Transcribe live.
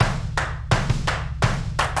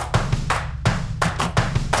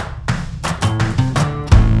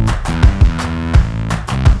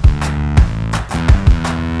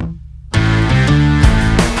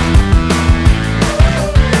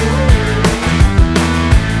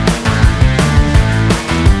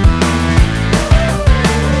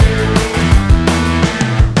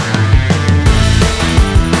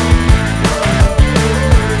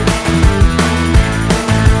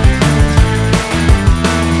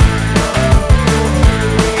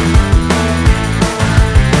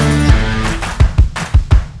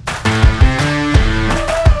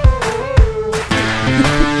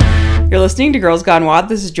listening to Girls Gone Wild.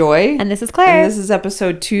 This is Joy. And this is Claire. And this is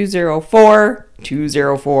episode 204.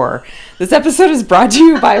 204. This episode is brought to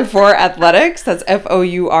you by 4 Athletics. That's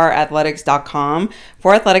FOUR athletics.com.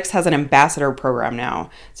 4 Athletics has an ambassador program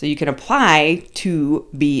now. So you can apply to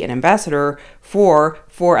be an ambassador for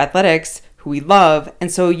 4 Athletics, who we love.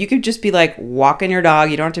 And so you could just be like walking your dog.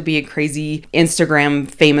 You don't have to be a crazy Instagram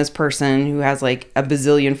famous person who has like a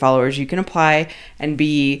bazillion followers. You can apply and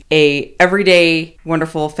be a everyday,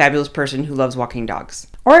 wonderful, fabulous person who loves walking dogs.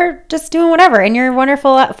 Or just doing whatever in your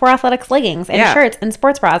wonderful 4 Athletics leggings and shirts and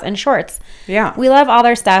sports bras and shorts. Yeah. We love all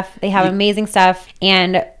their stuff. They have amazing stuff.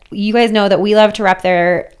 And you guys know that we love to rep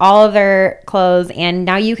all of their clothes, and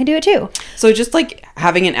now you can do it too. So just like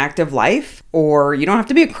having an active life, or you don't have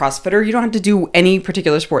to be a CrossFitter, you don't have to do any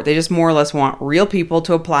particular sport. They just more or less want real people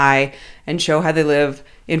to apply and show how they live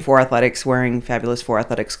in 4 Athletics wearing fabulous 4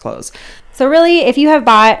 Athletics clothes. So really, if you have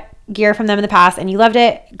bought gear from them in the past and you loved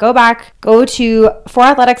it, go to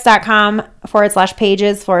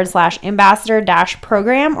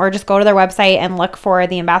 4athletics.com/pages/ambassador-program, or just go to their website and look for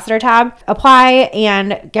the ambassador tab, apply,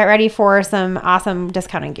 and get ready for some awesome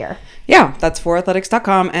discounted gear. Yeah, that's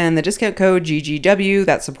 4athletics.com, and the discount code GGW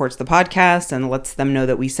that supports the podcast and lets them know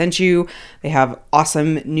that we sent you. They have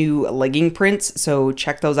awesome new legging prints, so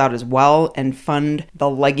check those out as well and fund the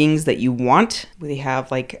leggings that you want. They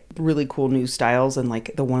have like really cool new styles and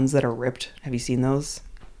like the ones that are ripped. Have you seen those?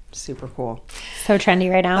 Super cool. So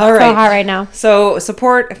trendy right now. All right. So hot right now. So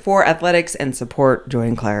support 4 Athletics and support Joy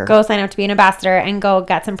and Claire. Go sign up to be an ambassador and go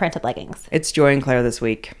get some printed leggings. It's Joy and Claire this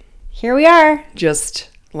week. Here we are. Just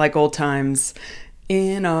like old times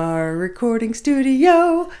in our recording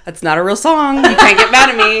studio. That's not a real song. You can't get mad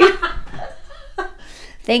at me.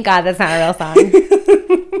 Thank God that's not a real song.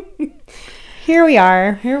 Here we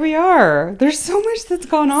are. Here we are. There's so much that's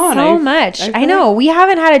gone on. So much. I know. We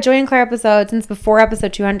haven't had a Joy and Claire episode since before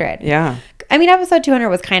episode 200. Yeah. I mean, episode 200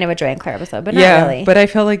 was kind of a Joy and Claire episode, but not really. But I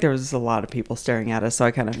felt like there was a lot of people staring at us, so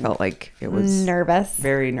I kind of felt like it was nervous.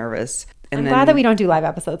 Very nervous. And I'm glad that we don't do live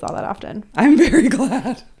episodes all that often. I'm very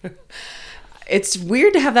glad. It's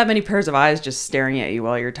weird to have that many pairs of eyes just staring at you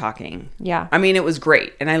while you're talking. Yeah. I mean, it was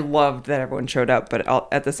great. And I loved that everyone showed up. But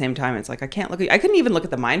at the same time, it's like, I couldn't even look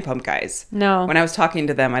at the Mind Pump guys. No. When I was talking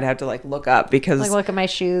to them, I'd have to like look up because. Like look at my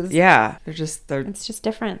shoes. Yeah. It's just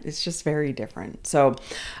different. It's just very different. So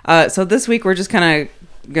this week we're just kind of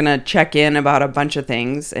gonna check in about a bunch of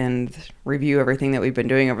things and review everything that we've been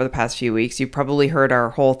doing over the past few weeks. You've probably heard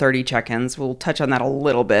our whole 30 check-ins. We'll touch on that a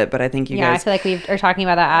little bit, but I think you guys... Yeah, I feel like we are talking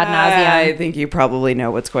about that ad nauseum. I think you probably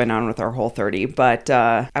know what's going on with our whole 30, but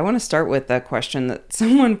I want to start with a question that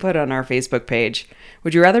someone put on our Facebook page.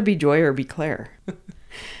 Would you rather be Joy or be Claire?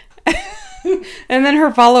 And then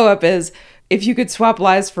her follow-up is, if you could swap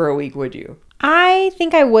lives for a week, would you? I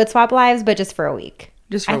think I would swap lives, but just for a week.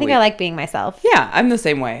 I think I like being myself. Yeah, I'm the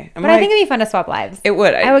same way. But I think it'd be fun to swap lives. It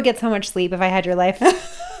would. I would get so much sleep if I had your life.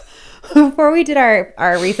 Before we did our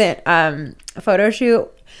recent photo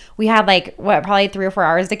shoot, we had probably 3 or 4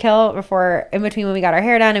 hours to kill in between when we got our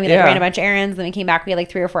hair done and we ran a bunch of errands. Then we came back, we had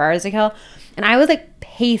 3 or 4 hours to kill. And I was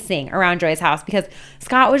pacing around Joy's house because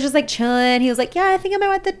Scott was just chilling. He was like, yeah, I think I might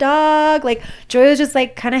want the dog. Joy was just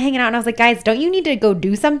kind of hanging out. And I was like, guys, don't you need to go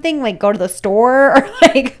do something? Go to the store or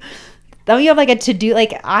don't you have a to-do?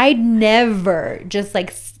 I never just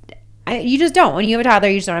you just don't. When you have a toddler,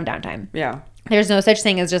 you just don't have downtime. Yeah. There's no such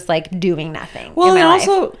thing as just doing nothing. Well, and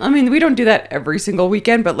also, I mean, we don't do that every single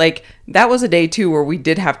weekend, but that was a day too where we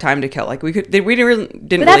did have time to kill. We didn't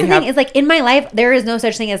But that's the thing is in my life, there is no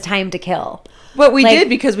such thing as time to kill. But we did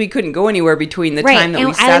because we couldn't go anywhere between the time that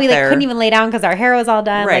we sat there. We couldn't even lay down because our hair was all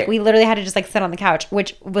done. Right. We literally had to just sit on the couch,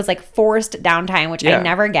 which was forced downtime, which I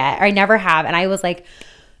never get or I never have. And I was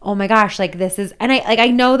oh my gosh, this is, and I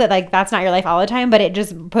know that that's not your life all the time, but it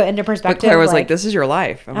just put into perspective. But Claire was this is your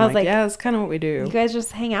life. I was yeah, that's kind of what we do. You guys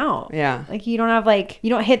just hang out. Yeah. You don't have you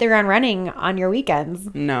don't hit the ground running on your weekends.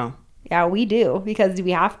 No. Yeah, we do because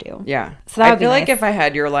we have to. Yeah. So that would I feel be nice. if I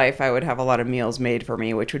had your life, I would have a lot of meals made for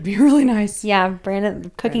me, which would be really nice. Yeah,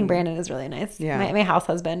 Brandon is really nice. Yeah. My house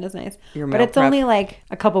husband is nice. But it's only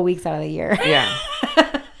a couple weeks out of the year. Yeah.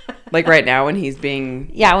 Right now when he's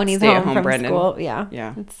being when he's home from Brendan. school.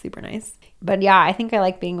 Yeah. It's super nice. But yeah, I think I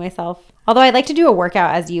like being myself. Although I'd like to do a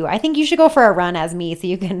workout as you. I think you should go for a run as me so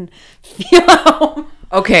you can feel home.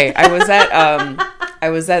 Okay, I was at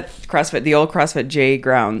CrossFit, the old CrossFit J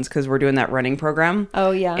grounds, because we're doing that running program.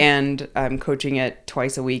 Oh yeah. And I'm coaching it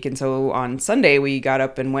twice a week, and so on Sunday we got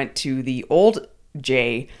up and went to the old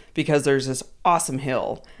J because there's this awesome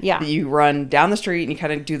hill. Yeah. That you run down the street and you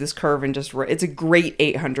kind of do this curve and it's a great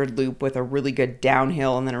 800 loop with a really good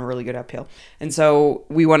downhill and then a really good uphill. And so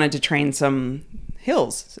we wanted to train some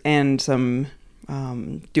hills and some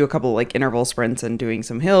do a couple like interval sprints and doing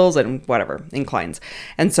some hills and whatever inclines.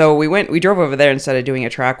 And so we drove over there instead of doing a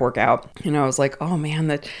track workout. And I was like, oh man,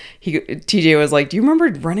 TJ was like, do you remember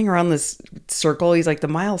running around this circle? He's like, the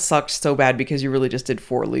mile sucked so bad because you really just did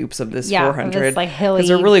 4 loops of this 400. This, like, hilly because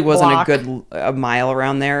there really wasn't block. a mile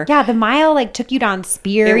around there. Yeah, the mile like took you down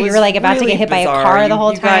Spear. You were like about to get hit by a car the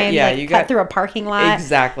whole time. You cut through a parking lot.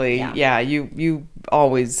 Exactly. Yeah, you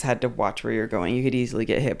always had to watch where you're going. You could easily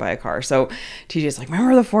get hit by a car. So TJ's like,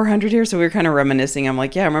 remember the 400 here? So we were kind of reminiscing. I'm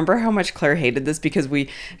like, yeah, remember how much Claire hated this? Because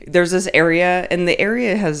there's this area, and the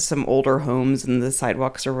area has some older homes, and the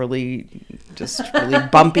sidewalks are really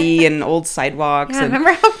bumpy and old sidewalks. Yeah,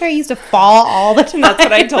 remember how Claire used to fall all the time? And that's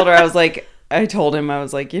what I told her. I told him, I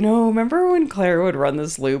was like, remember when Claire would run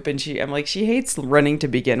this loop and I'm like, she hates running to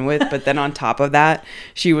begin with, but then on top of that,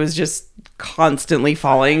 she was just constantly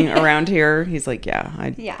falling around here. He's like, yeah.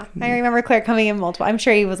 I remember Claire coming in multiple. I'm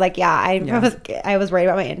sure he was like, I was worried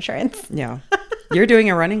about my insurance. Yeah. You're doing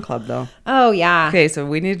a running club though. Oh yeah. Okay, so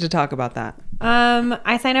we need to talk about that.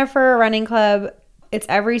 I signed up for a running club. It's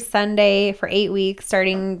every Sunday for 8 weeks,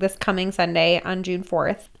 starting this coming Sunday on June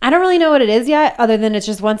 4th. I don't really know what it is yet, other than it's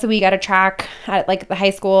just once a week at a track at like the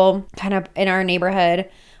high school, kind of in our neighborhood,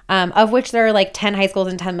 of which there are like 10 high schools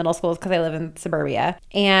and 10 middle schools because I live in suburbia.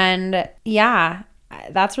 And yeah,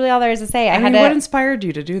 that's really all there is to say. What inspired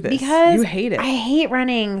you to do this? Because you hate it. I hate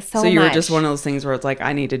running so much. So you were just one of those things where it's like,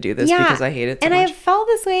 I need to do this because I hate it so much. And I felt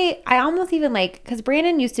this way. I almost even like, because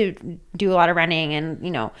Brandon used to do a lot of running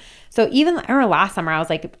and, so even I remember last summer, I was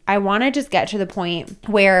like, I want to just get to the point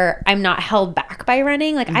where I'm not held back by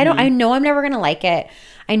running. Like, I know I'm never going to like it.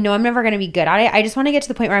 I know I'm never going to be good at it. I just want to get to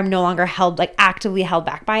the point where I'm no longer actively held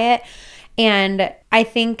back by it. And I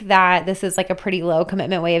think that this is like a pretty low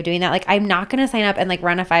commitment way of doing that. Like, I'm not going to sign up and like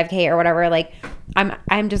run a 5K or whatever. Like,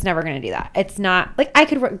 I'm just never going to do that. It's not like I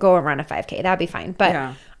could go and run a 5K. That'd be fine.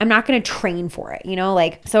 But I'm not going to train for it,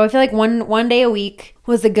 so I feel like one day a week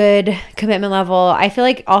was a good commitment level. I feel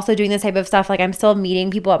like also doing this type of stuff, like I'm still meeting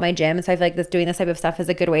people at my gym. So I feel like doing this type of stuff is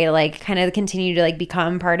a good way to like kind of continue to like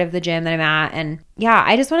become part of the gym that I'm at. And yeah,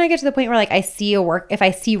 I just want to get to the point where like if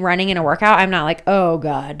I see running in a workout, I'm not like, oh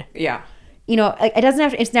God. Yeah. Like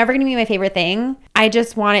it's never going to be my favorite thing. I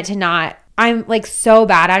just want it to not, I'm like so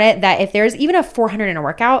bad at it that if there's even a 400 in a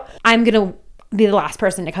workout, I'm going to be the last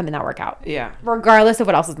person to come in that workout. Yeah. Regardless of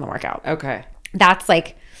what else is in the workout. Okay. That's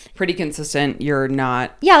like pretty consistent. You're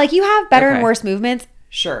not. Yeah. Like you have better and worse movements.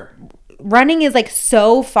 Sure. Running is like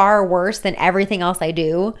so far worse than everything else I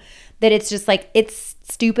do that it's just like, it's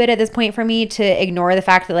stupid at this point for me to ignore the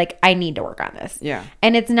fact that like I need to work on this. Yeah.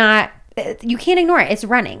 And it's not. You can't ignore it. It's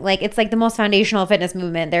running. Like it's like the most foundational fitness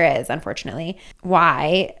movement there is, unfortunately.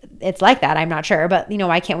 Why it's like that, I'm not sure. But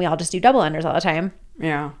why can't we all just do double unders all the time?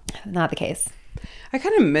 Yeah. Not the case. I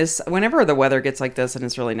kind of miss whenever the weather gets like this and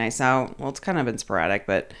it's really nice out. Well, it's kind of been sporadic,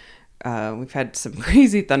 but we've had some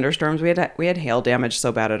crazy thunderstorms. We had hail damage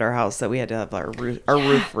so bad at our house that we had to have our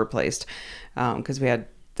roof replaced because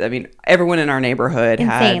everyone in our neighborhood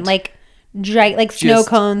had like snow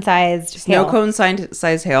cone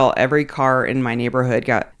sized hail. Every car in my neighborhood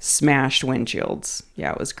got smashed windshields.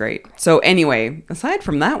 Yeah, it was great. So anyway, aside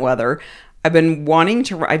from that weather, I've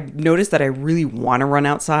noticed that I really want to run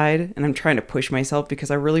outside, and I'm trying to push myself because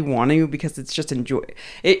I really want to, because it's just it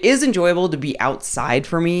is enjoyable to be outside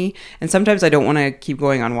for me. And sometimes I don't want to keep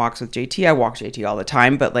going on walks with JT. I walk JT all the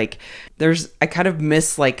time, but like I kind of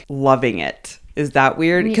miss like loving it. Is that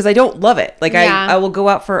weird? Because I don't love it. Like I will go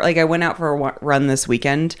out for I went out for a run this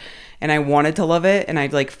weekend and I wanted to love it. And I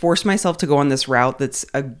like forced myself to go on this route that's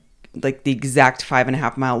like the exact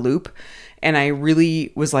 5.5 mile loop. And I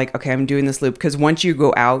really was like, okay, I'm doing this loop. Because once you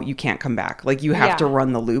go out, you can't come back. Like you have to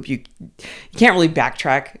run the loop. You can't really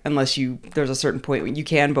backtrack unless there's a certain point when you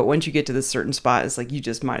can. But once you get to this certain spot, it's like you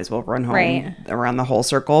just might as well run home around the whole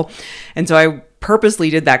circle. And so I purposely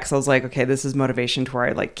did that because I was like, okay, this is motivation to where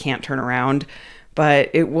I like can't turn around. But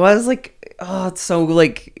it was like, oh, it's so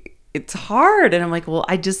like, it's hard. And I'm like, well,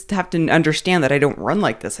 I just have to understand that I don't run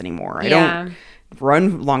like this anymore. I don't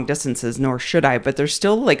run long distances, nor should I. But there's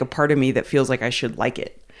still like a part of me that feels like I should like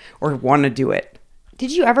it or want to do it.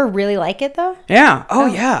 Did you ever really like it though? Yeah. Oh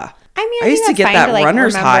yeah. I used to get that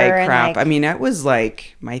runner's high crap. I mean, that was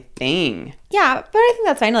like my thing. Yeah, but I think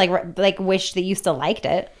that's fine to like wish that you still liked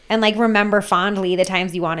it and like remember fondly the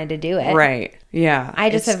times you wanted to do it. Right. Yeah.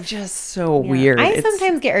 It's just so weird. I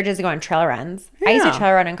sometimes get urges to go on trail runs. Yeah. I used to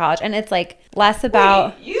trail run in college, and it's like less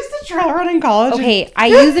about. Wait, you used to trail run in college? Okay, I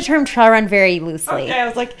use the term trail run very loosely. Okay, I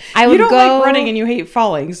was like, you don't like running and you hate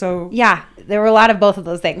falling, so. Yeah, there were a lot of both of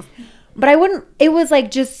those things. But I wouldn't, it was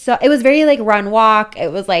like just so, it was very like run walk.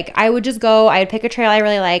 It was like, I would just go, I would pick a trail I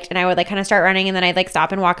really liked and I would like kind of start running and then I'd like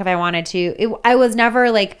stop and walk if I wanted to. I was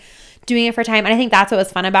never like doing it for time. And I think that's what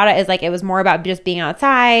was fun about it is like, it was more about just being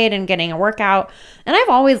outside and getting a workout. And I've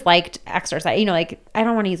always liked exercise, you know, like I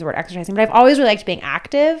don't want to use the word exercising, but I've always really liked being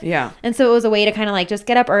active. Yeah. And so it was a way to kind of like just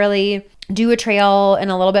get up early, do a trail in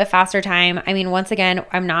a little bit faster time. I mean, once again,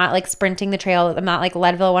 I'm not like sprinting the trail. I'm not like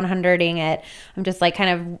Leadville 100ing it. I'm just like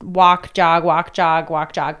kind of walk, jog, walk, jog,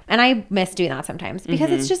 walk, jog. And I miss doing that sometimes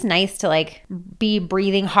because it's just nice to like be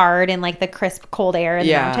breathing hard in like the crisp cold air in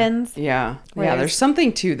the mountains. Yeah. Yeah. There's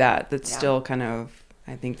something to that that's still kind of,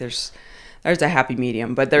 I think there's a happy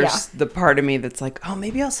medium, but there's the part of me that's like, oh,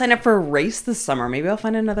 maybe I'll sign up for a race this summer. Maybe I'll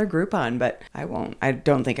find another Groupon, but I won't. I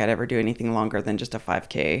don't think I'd ever do anything longer than just a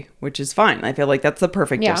 5K, which is fine. I feel like that's the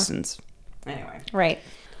perfect distance. Anyway. Right.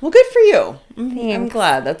 Well, good for you. I'm Thanks.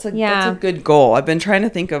 glad. That's a good goal. I've been trying to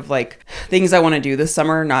think of like things I want to do this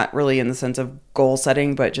summer, not really in the sense of goal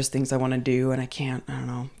setting, but just things I want to do. And I can't, I don't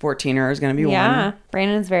know, 14er is going to be one. Yeah.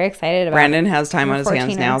 Brandon's very excited about Brandon has time on his 14ers.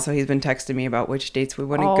 hands now. So he's been texting me about which dates we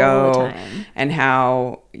want to All go the time. and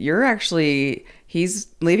how he's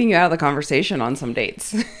leaving you out of the conversation on some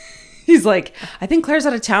dates. He's like, I think Claire's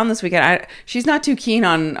out of town this weekend. She's not too keen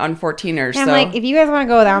on 14ers. I'm so. like, if you guys want to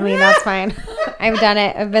go without me, that's fine. I've done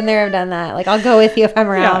it. I've been there. I've done that. Like, I'll go with you if I'm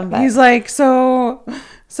around. Yeah. But He's like, so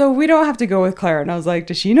we don't have to go with Claire. And I was like,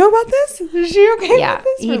 does she know about this? Is she okay with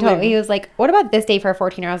this? He was like, what about this day for a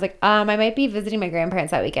 14er? I was like, I might be visiting my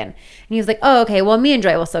grandparents that weekend. And he was like, oh, okay. Well, me and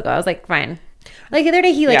Joy will still go. I was like, fine. Like the other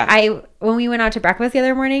day, when we went out to breakfast the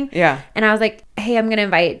other morning, and I was like, hey, I'm gonna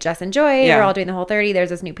invite Jess and Joy. We're all doing the Whole30. There's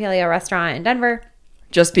this new paleo restaurant in Denver.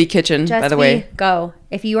 Just Be Kitchen, by the way. Go.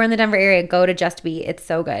 If you are in the Denver area, go to Just Be. It's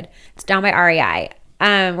so good. It's down by REI,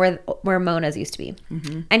 where Mona's used to be.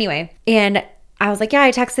 Mm-hmm. Anyway, and I was like, yeah,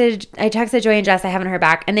 I texted Joy and Jess. I haven't heard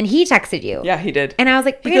back. And then he texted you. Yeah, he did. And I was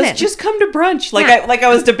like, Brandon. He goes, just come to brunch. Like I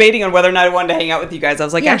was debating on whether or not I wanted to hang out with you guys. I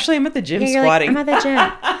was like, actually, I'm at the gym squatting. Like, I'm at the gym.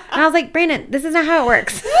 And I was like, Brandon, this is not how it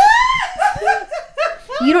works.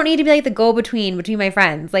 You don't need to be like the go-between between my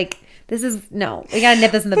friends. Like, this is, no, we got to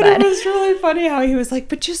nip this in the bud. It was really funny how he was like,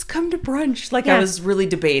 but just come to brunch. Like, I was really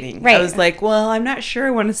debating. Right. I was like, well, I'm not sure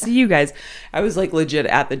I want to see you guys. I was like legit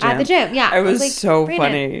at the gym. At the gym, yeah. I was like, so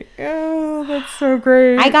funny. Oh, that's so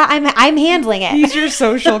great. I'm handling it. He's your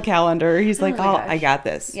social calendar. He's like, I got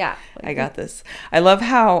this. Yeah. I got this. I love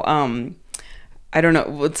how, I don't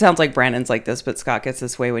know, it sounds like Brandon's like this, but Scott gets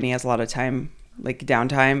this way when he has a lot of time, like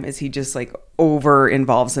downtime, is he just like over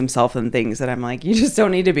involves himself in things that I'm like, you just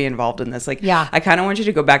don't need to be involved in this. Like, I kind of want you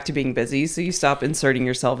to go back to being busy, so you stop inserting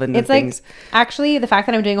yourself into things. Like, actually, the fact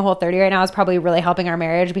that I'm doing a Whole30 right now is probably really helping our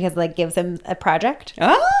marriage because it like gives him a project.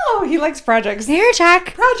 Oh, he likes projects. Mirror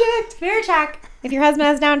check. Mirror check. If your husband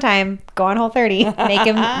has downtime, go on Whole30. Make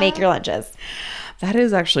him make your lunches. That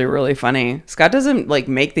is actually really funny. Scott doesn't like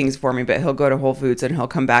make things for me, but he'll go to Whole Foods and he'll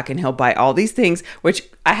come back and he'll buy all these things, which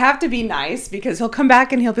I have to be nice because he'll come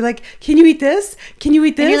back and he'll be like, can you eat this? Can you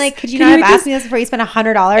eat this? And you're like, could you not have asked me this before you spent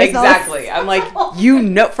 $100? Exactly. I'm like,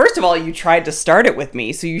 first of all, you tried to start it with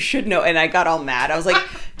me, so you should know. And I got all mad. I was like,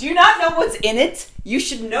 do you not know what's in it? You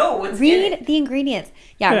should know what's in it. Read the ingredients.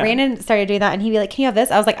 Yeah, Brandon started doing that and he'd be like, can you have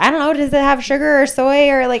this? I was like, I don't know. Does it have sugar or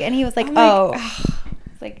soy or like, and he was like,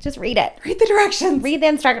 like, just read it. Read the directions. Read the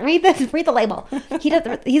instruction. Read the label.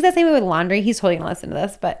 He's the same way with laundry. He's totally gonna listen to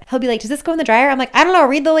this, but he'll be like, "Does this go in the dryer?" I'm like, "I don't know.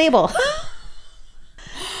 Read the label."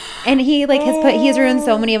 And he like he's ruined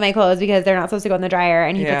so many of my clothes because they're not supposed to go in the dryer,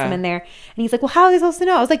 and he puts them in there. And he's like, "Well, how are they supposed to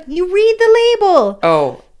know?" I was like, "You read the label."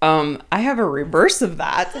 Oh, I have a reverse of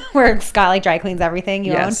that where Scott like dry cleans everything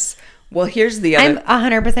you own. Well, here's the other.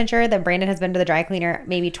 I'm 100% sure that Brandon has been to the dry cleaner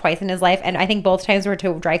maybe twice in his life, and I think both times were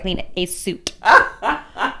to dry clean a suit.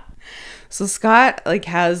 So Scott like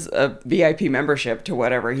has a VIP membership to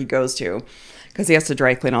whatever he goes to because he has to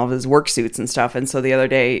dry clean all of his work suits and stuff. And so the other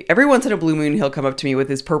day, every once in a blue moon, he'll come up to me with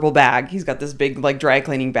his purple bag. He's got this big like dry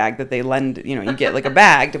cleaning bag that they lend, you get like a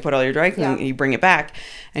bag to put all your dry cleaning and you bring it back.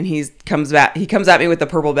 And he comes at me with the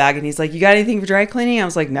purple bag and he's like, you got anything for dry cleaning? I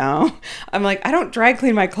was like, no. I'm like, I don't dry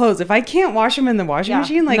clean my clothes. If I can't wash them in the washing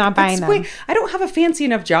machine, like not buying them. I don't have a fancy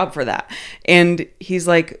enough job for that. And he's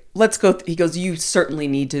like, let's go. He goes, you certainly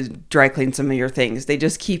need to dry clean some of your things. They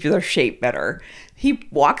just keep their shape better. he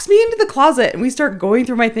walks me into the closet and we start going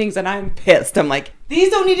through my things and I'm pissed. I'm like,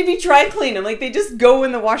 these don't need to be dry cleaned. I'm like, they just go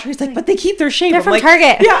in the washer. He's like, but they keep their shape. They're I'm from like,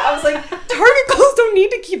 Target. Yeah, I was like, Target clothes don't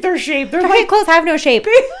need to keep their shape. They're Target like, clothes have no shape.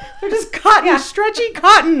 they're just cotton, stretchy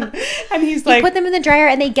cotton. And he's like, put them in the dryer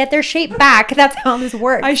and they get their shape back. That's how this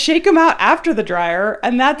works. I shake them out after the dryer,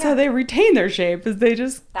 and that's how they retain their shape. Is they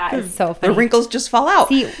just that is so funny. The wrinkles just fall out.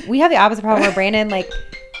 See, we have the opposite problem where Brandon like.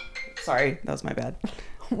 Sorry, that was my bad.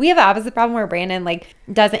 We have the opposite problem where Brandon like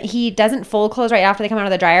doesn't fold clothes right after they come out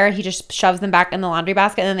of the dryer. He just shoves them back in the laundry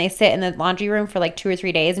basket and then they sit in the laundry room for like 2 or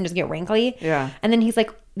 3 days and just get wrinkly. Yeah. And then he's like,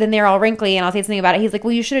 then they're all wrinkly and I'll say something about it. He's like,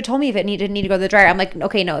 well, you should have told me if it didn't need to go to the dryer. I'm like,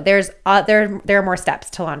 okay, no, there are more steps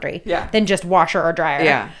to laundry than just washer or dryer.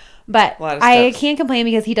 Yeah. But I can't complain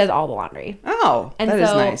because he does all the laundry. Oh, and that is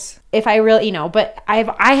nice. If I really, but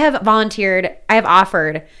I have volunteered, I have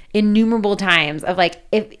offered innumerable times of like,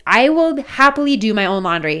 if I will happily do my own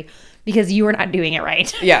laundry because you are not doing it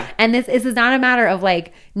right. Yeah. And this is not a matter of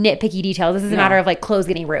like nitpicky details. This is a matter of like clothes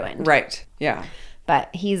getting ruined. Right. Yeah.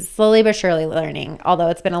 But he's slowly but surely learning, although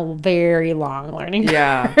it's been a very long learning curve.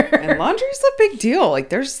 Yeah. And laundry's a big deal. Like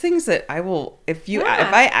there's things that I will, if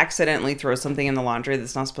I accidentally throw something in the laundry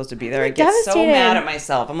that's not supposed to be there, I get so mad at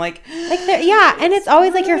myself. I'm like and it's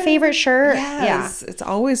always like your favorite shirt. Yes. Yeah. It's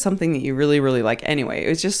always something that you really, really like. Anyway, it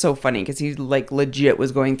was just so funny because he like legit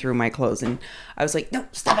was going through my clothes and I was like, no,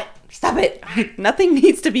 stop it. Nothing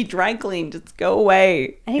needs to be dry cleaned. Just go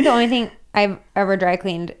away. I think the only thing I've ever dry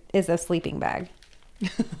cleaned is a sleeping bag. I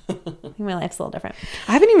think my life's a little different.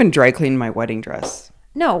 I haven't even dry cleaned my wedding dress.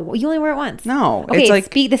 No, you only wear it once. No. Okay, it's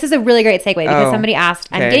like, this is a really great segue because somebody asked,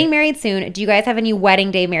 I'm getting married soon. Do you guys have any wedding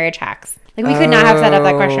day marriage hacks? Like we could not have set up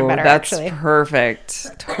that question better, that's actually.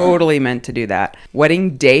 Perfect. Totally meant to do that.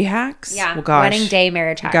 Wedding day hacks? Yeah. Well, gosh, wedding day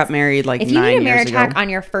marriage hacks. Got married like 9 years ago. If you need a marriage hack on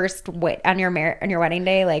your first on your wedding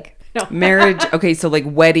day, like no. Marriage. Okay, so like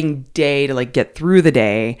wedding day to like get through the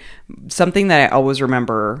day. Something that I always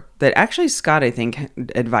remember that actually Scott, I think,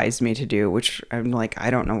 advised me to do, which I'm like, I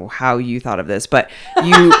don't know how you thought of this, but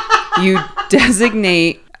you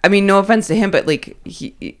designate. I mean, no offense to him, but like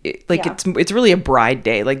it's really a bride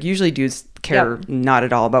day. Like usually dudes care not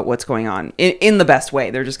at all about what's going on in the best way.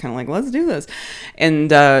 They're just kind of like, let's do this.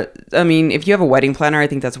 And I mean, if you have a wedding planner, I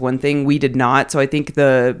think that's one thing. We did not. So I think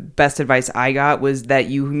the best advice I got was that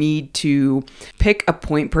you need to pick a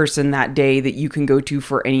point person that day that you can go to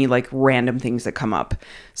for any like random things that come up.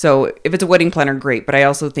 So if it's a wedding planner, great. But I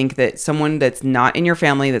also think that someone that's not in your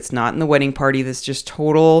family, that's not in the wedding party, that's just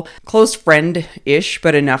total close friend-ish,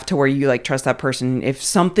 but enough to where you like trust that person. If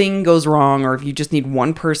something goes wrong or if you just need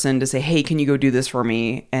one person to say, hey, can you go do this for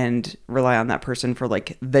me, and rely on that person for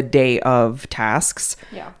like the day of tasks.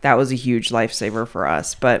 Yeah. That was a huge lifesaver for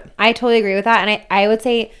us. But I totally agree with that. And I would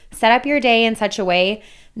say set up your day in such a way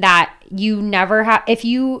that you never have, if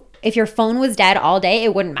your phone was dead all day,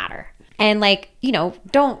 it wouldn't matter. And like,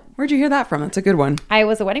 don't. Where'd you hear that from? That's a good one. I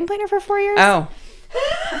was a wedding planner for 4 years. Oh.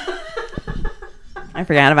 I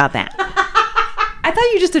forgot about that. I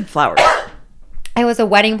thought you just did flowers. I was a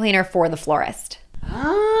wedding planner for the florist.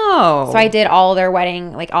 Oh. So I did all their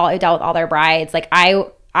wedding, I dealt with all their brides. Like I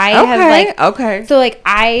have like. Okay. So like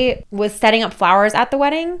I was setting up flowers at the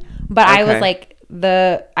wedding, but I was like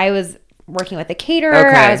I was working with the caterer,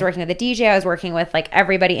 I was working with the DJ, I was working with like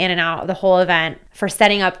everybody in and out of the whole event for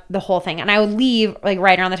setting up the whole thing. And I would leave like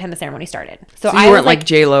right around the time the ceremony started. So you weren't like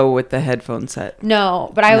J-Lo with the headphone set.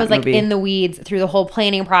 No, but I was like in the weeds through the whole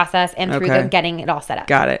planning process and through the getting it all set up.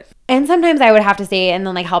 Got it. And sometimes I would have to stay and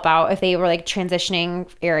then like help out if they were like transitioning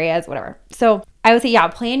areas, whatever. So I would say,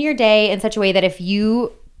 plan your day in such a way that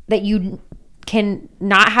you can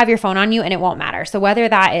not have your phone on you and it won't matter. So whether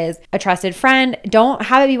that is a trusted friend, don't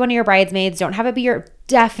have it be one of your bridesmaids,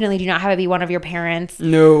 definitely do not have it be one of your parents.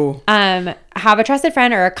 No. Have a trusted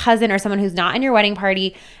friend or a cousin or someone who's not in your wedding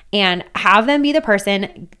party and have them be the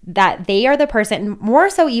person that they are the person, more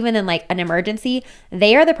so even than like an emergency,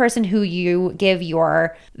 they are the person who you give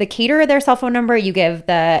the caterer their cell phone number, you give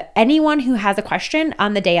anyone who has a question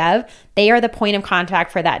on the day of, they are the point of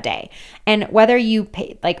contact for that day. And whether you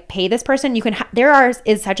pay this person, you can,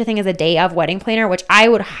 is such a thing as a day of wedding planner, which I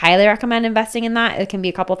would highly recommend investing in that. It can be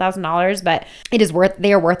a couple $1,000s, but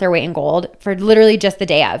they are worth their weight in gold for literally just the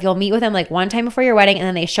day of. You'll meet with them like one time before your wedding and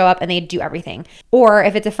then they show up and they do everything. Or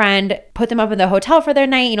if it's a friend, put them up in the hotel for their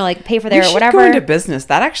night, like pay for their whatever. Go into business.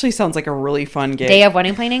 That actually sounds like a really fun gig. Day of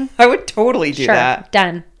wedding planning? I would totally do that.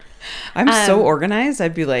 Done. I'm so organized.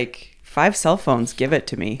 I'd be like, 5 cell phones, give it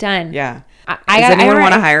to me. Done. Yeah. Does anyone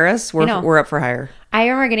want to hire us? We're up for hire. I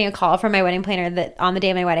remember getting a call from my wedding planner that on the day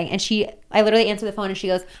of my wedding, and I literally answered the phone and she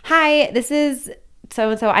goes, "Hi, this is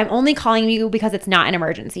so-and-so, I'm only calling you because it's not an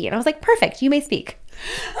emergency. And I was like, perfect, you may speak.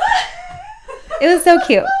 It was so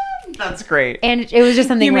cute. That's great. And it was just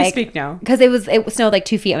something you may like, speak now. Because it snowed like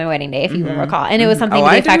 2 feet on my wedding day, if you recall. And it was something to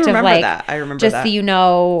the effect of like, that. I remember just that. so you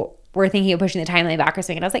know, we're thinking of pushing the timeline back or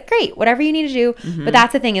something. And I was like, great, whatever you need to do. But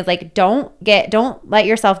that's the thing is like, don't let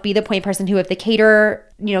yourself be the point person who, if the caterer,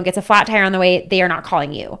 gets a flat tire on the way, they are not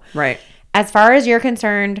calling you. Right. As far as you're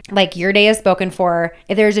concerned, like, your day is spoken for.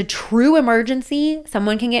 If there's a true emergency,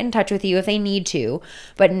 someone can get in touch with you if they need to.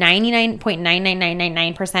 But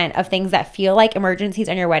 99.99999% of things that feel like emergencies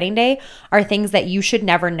on your wedding day are things that you should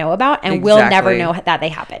never know about and will never know that they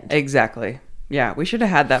happened. Exactly. Yeah, we should have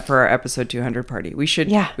had that for our episode 200 party. We should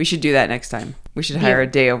do that next time. We should hire a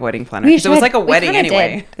day of wedding planner. Because it was like a wedding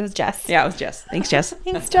anyway. It was Jess. Yeah, it was Jess. Thanks, Jess.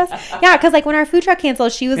 Thanks, Jess. Yeah, because like when our food truck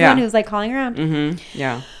canceled, she was the one who was like calling around. Mm-hmm.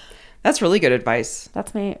 Yeah. That's really good advice.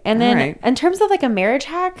 That's my... And then in terms of like a marriage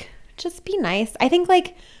hack, just be nice. I think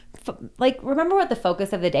like remember what the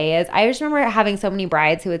focus of the day is. I just remember having so many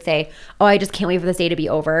brides who would say, oh, I just can't wait for this day to be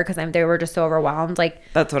over because they were just so overwhelmed. Like,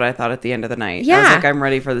 that's what I thought at the end of the night. Yeah. I was like, I'm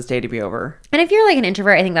ready for this day to be over. And if you're like an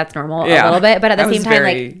introvert, I think that's normal a little bit. But at the same time,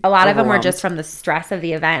 like, a lot of them were just from the stress of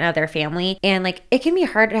the event and of their family. And like, it can be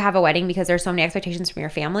hard to have a wedding because there's so many expectations from your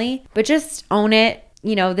family. But just own it.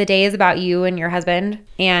 The day is about you and your husband,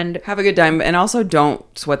 and have a good time. And also don't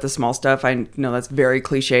sweat the small stuff. I know that's very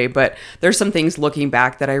cliche, but there's some things looking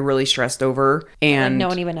back that I really stressed over and no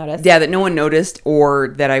one even noticed. Yeah, that no one noticed,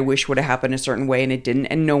 or that I wish would have happened a certain way and it didn't,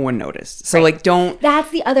 and no one noticed. So like, that's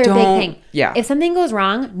the other big thing. Yeah. If something goes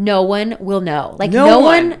wrong, no one will know. Like no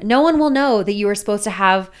one will know that you were supposed to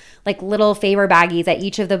have like little favor baggies at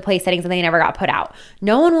each of the place settings and they never got put out.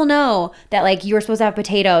 No one will know that like you were supposed to have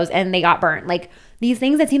potatoes and they got burnt. Like, these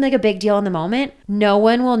things that seem like a big deal in the moment, no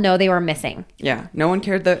one will know they were missing. Yeah. No one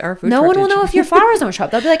cared that our food No one will know if your flowers don't show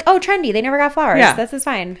up. They'll be like, oh, trendy. They never got flowers. Yeah. This is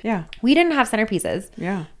fine. Yeah. We didn't have centerpieces.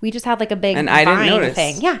 Yeah. We just had like a big and I didn't notice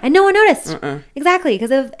thing. Yeah. And no one noticed. Exactly.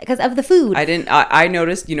 Because of the food. I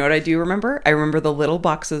noticed. You know what I do remember? I remember the little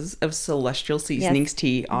boxes of Celestial Seasonings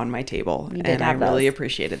tea on my table. You did and have I really those.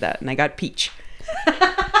 appreciated that. And I got peach.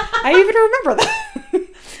 I even remember that.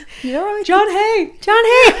 You know what? John Hay.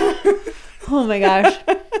 Oh my gosh.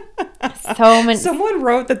 So many. Someone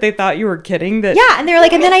wrote that they thought you were kidding. That Yeah, and they were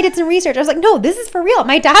like, and then I did some research. I was like, no, this is for real.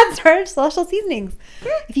 My dad started Celestial Seasonings.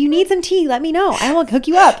 If you need some tea, let me know. I will hook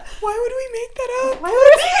you up. Why would we make that up?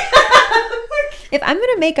 If I'm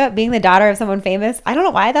going to make up being the daughter of someone famous, I don't know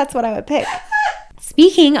why that's what I would pick.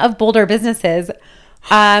 Speaking of bolder businesses,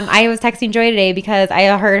 I was texting Joy today because I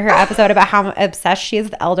heard her episode about how obsessed she is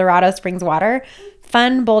with El Dorado Springs water.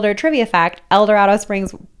 Fun Boulder trivia fact, El Dorado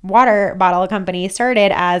Springs water bottle company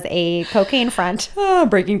started as a cocaine front.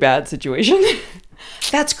 Breaking Bad situation.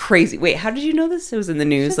 That's crazy. Wait, how did you know this? It was in the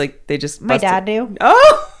news. Like, they just My dad knew.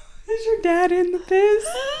 Oh, is your dad in the biz?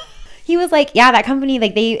 He was like, yeah, that company,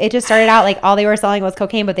 like it just started out like all they were selling was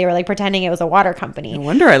cocaine, but they were like pretending it was a water company. No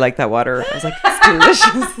wonder I like that water. I was like, it's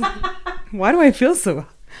delicious. Why do I feel so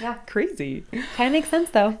crazy? Kind of makes sense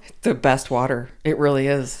though. The best water. It really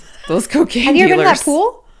is. Those cocaine Have you ever been to dealers. that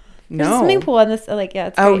pool? No. There's a swimming pool in this, like, yeah.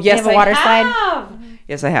 It's Oh, great. yes, They have a water I slide have.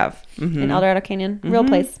 Yes, I have. Mm-hmm. in El Dorado Canyon. Real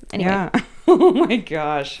place. Anyway. Yeah. Oh my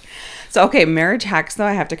gosh. So, okay, marriage hacks, though,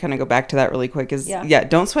 I have to kind of go back to that really quick.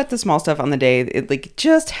 Don't sweat the small stuff on the day.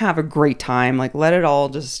 Just have a great time. Like, let it all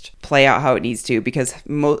just play out how it needs to. Because,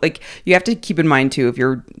 you have to keep in mind, too, if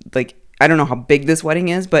you're, I don't know how big this wedding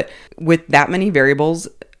is, but with that many variables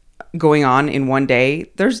going on in one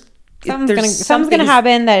day, something's gonna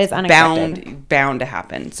happen that is unexpected. Bound to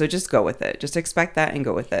happen. So just go with it. Just expect that and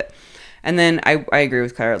go with it. And then I agree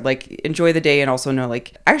with Clara. Enjoy the day and also know,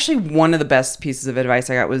 actually one of the best pieces of advice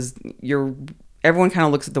I got was everyone kind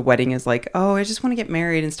of looks at the wedding as like, oh, I just want to get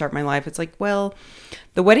married and start my life. It's like, well,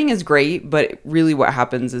 the wedding is great, but really what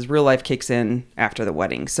happens is real life kicks in after the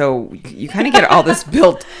wedding. So you kind of get all this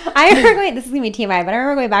built. I remember this is going to be TMI, but I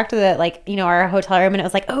remember going back to the, our hotel room and it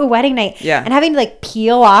was like, oh, wedding night. Yeah. And having to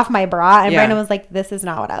peel off my bra. And Brandon was like, this is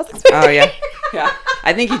not what I was expecting. Oh, yeah. Yeah.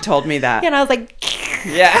 I think he told me that. And I was like,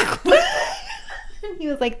 yeah. He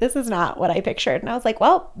was like, this is not what I pictured. And I was like,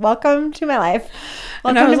 well, welcome to my life.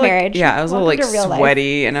 Welcome to marriage. Yeah, I was a little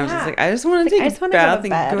sweaty. And I was just like, I just want to take a bath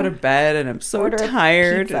and go to bed. And I'm so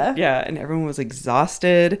tired. And, and everyone was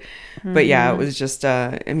exhausted. Mm-hmm. But yeah, it was just,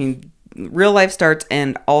 real life starts.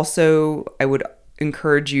 And also, I would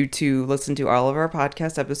encourage you to listen to all of our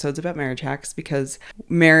podcast episodes about marriage hacks because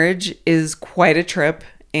marriage is quite a trip.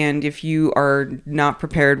 And if you are not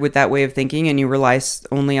prepared with that way of thinking and you rely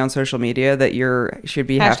only on social media that should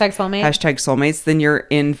be #soulmate. Hashtag soulmates, then you're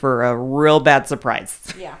in for a real bad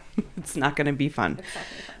surprise. Yeah. It's not going to be fun. It's not gonna be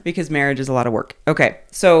fun. Because marriage is a lot of work. Okay.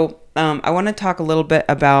 So I want to talk a little bit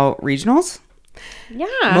about regionals. Yeah.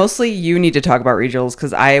 Mostly you need to talk about regionals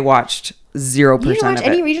because I watched 0% You didn't watch of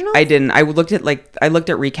any it. regionals? I didn't. I looked at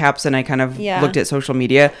recaps and I kind of looked at social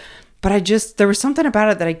media. But there was something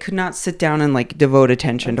about it that I could not sit down and like devote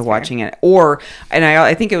attention to watching it.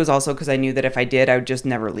 I think it was also because I knew that if I did, I would just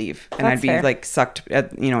never leave. And I'd be like sucked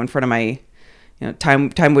in front of my,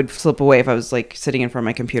 time would slip away if I was like sitting in front of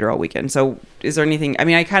my computer all weekend. So is there anything, I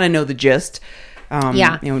mean, I kind of know the gist.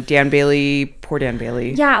 Dan Bailey, poor Dan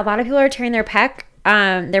Bailey. Yeah. A lot of people are tearing their pecs.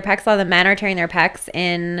 A lot of the men are tearing their pecs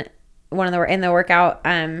in the workout,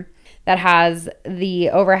 that has the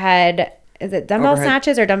overhead. Is it dumbbell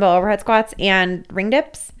snatches or dumbbell overhead squats and ring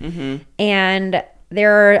dips? Mm-hmm. And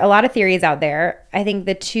there are a lot of theories out there. I think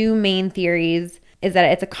the two main theories is that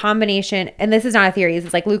it's a combination, and this is not a theory. This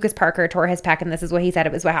is like Lucas Parker tore his pec, and this is what he said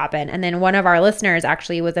it was what happened. And then one of our listeners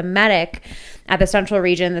actually was a medic at the Central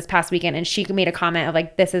Region this past weekend, and she made a comment of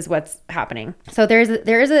like, this is what's happening. So there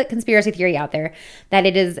is a conspiracy theory out there that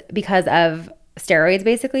it is because of steroids,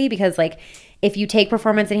 basically, because like if you take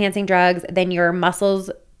performance enhancing drugs, then your muscles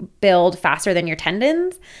build faster than your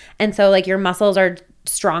tendons, and so like your muscles are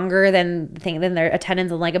stronger than their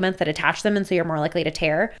tendons and ligaments that attach them, and so you're more likely to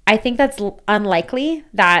tear. I think that's unlikely.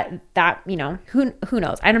 That who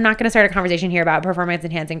knows. I'm not going to start a conversation here about performance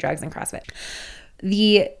enhancing drugs and CrossFit.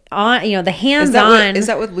 The hands-on. Is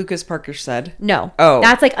that what Lucas Parker said? No. Oh.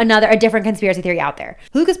 That's like a different conspiracy theory out there.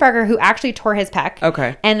 Lucas Parker, who actually tore his pec.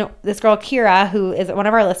 Okay. And this girl, Kira, who is one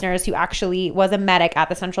of our listeners, who actually was a medic at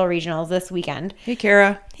the Central Regionals this weekend. Hey,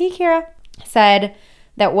 Kira. Said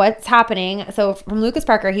that what's happening. So from Lucas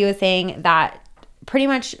Parker, he was saying that pretty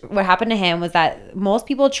much what happened to him was that most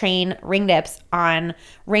people train ring dips on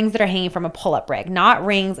rings that are hanging from a pull-up rig, not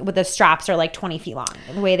rings with the straps are like 20 feet long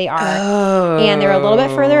the way they are. Oh. And they're a little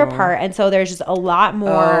bit further apart. And so there's just a lot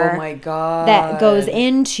more that goes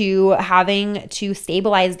into having to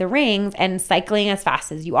stabilize the rings and cycling as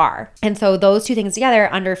fast as you are. And so those two things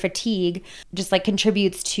together under fatigue just like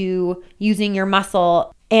contributes to using your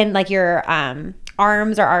muscle, and like your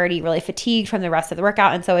arms are already really fatigued from the rest of the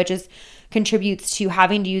workout. And so it just contributes to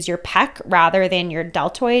having to use your pec rather than your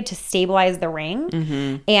deltoid to stabilize the ring.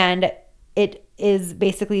 Mm-hmm. And it is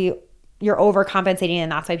basically you're overcompensating, and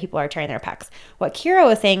that's why people are tearing their pecs. What Kira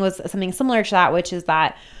was saying was something similar to that, which is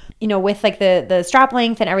that, with like the strap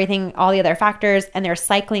length and everything, all the other factors, and they're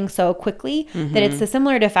cycling so quickly that it's a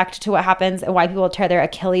similar effect to what happens and why people tear their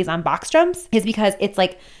Achilles on box jumps, is because it's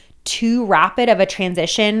like too rapid of a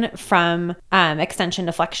transition from extension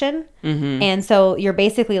to flexion. Mm-hmm. And so you're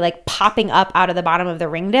basically like popping up out of the bottom of the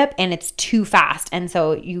ring dip, and it's too fast. And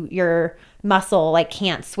so your muscle like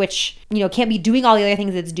can't switch, can't be doing all the other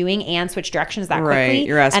things it's doing and switch directions that quickly. Right.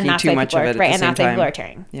 You're asking too much of it at the same time. And that's why people are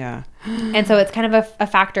tearing. Yeah. And so it's kind of a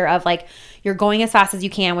factor of like you're going as fast as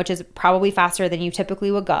you can, which is probably faster than you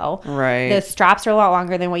typically would go. Right. The straps are a lot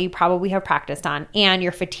longer than what you probably have practiced on, and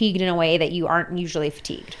you're fatigued in a way that you aren't usually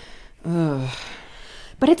fatigued. Ugh.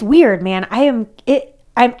 But it's weird, man.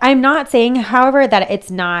 I'm not saying, however, that it's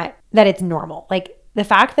normal. Like the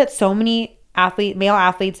fact that so many male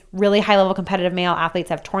athletes, really high level competitive male athletes,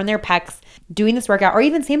 have torn their pecs doing this workout, or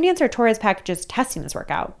even Sam Dancer tore his pec just testing this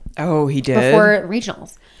workout. Oh, he did? Before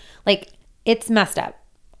regionals. Like, it's messed up.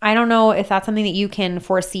 I don't know if that's something that you can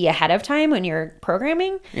foresee ahead of time when you're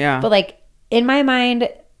programming. Yeah. But like in my mind,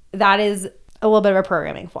 that is a little bit of a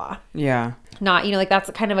programming flaw. Yeah. Not, like that's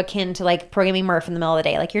kind of akin to like programming Murph in the middle of the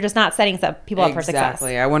day. Like you're just not setting people up for success.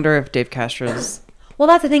 Exactly. I wonder if Dave Castro's. Well,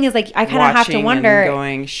 that's the thing is like I kind of have to wonder,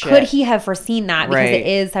 going, could he have foreseen that? Because it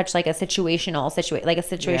is such like a situational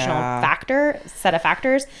factor, set of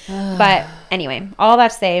factors. But anyway, all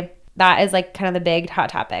that to say, that is like kind of the big hot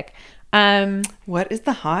topic. What is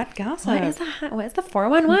the hot gossip? What is the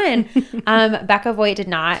 411? Becca Voigt did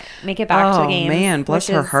not make it back to the game. Oh man, bless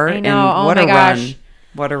her heart. I know. And what a run.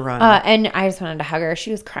 What a run. And I just wanted to hug her. She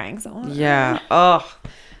was crying so hard. Yeah. Oh.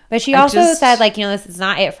 But she also said like, this is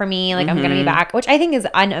not it for me. Like I'm going to be back, which I think is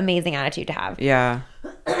an amazing attitude to have. Yeah.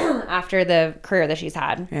 After the career that she's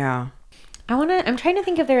had. Yeah. I'm trying to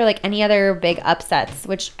think if there are like any other big upsets,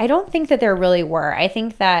 which I don't think that there really were. I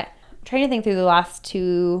think that I'm trying to think through the last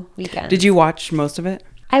 2 weekends. Did you watch most of it?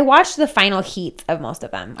 I watched the final heats of most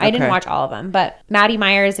of them. I didn't watch all of them, but Maddie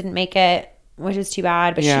Myers didn't make it, which is too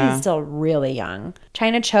bad, but she's still really young.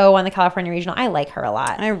 China Cho won the California Regional. I like her a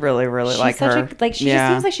lot. I really, really like her. She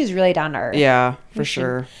just seems like she's really down to earth. Yeah, for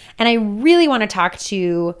sure. And I really want to talk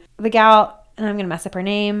to the gal. and I'm going to mess up her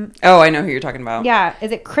name. Oh, I know who you're talking about. Yeah.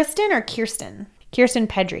 Is it Kristen or Kirsten? Kirsten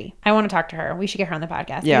Pedri. I want to talk to her. We should get her on the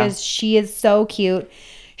podcast because she is so cute.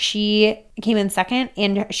 She came in second,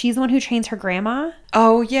 and she's the one who trains her grandma.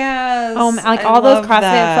 Oh yes. Like all those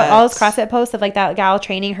CrossFit posts of like that gal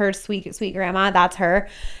training her sweet grandma. That's her,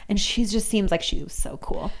 and she just seems like she was so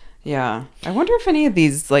cool. Yeah, I wonder if any of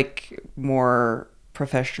these like more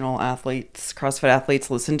professional athletes, CrossFit athletes,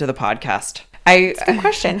 listen to the podcast. That's a good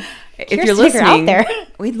question. If you're listening, out there,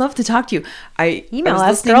 we'd love to talk to you. Email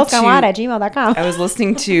us girlsgonewad@gmail.com. I was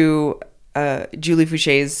listening to Julie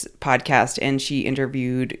Foucher's podcast, and she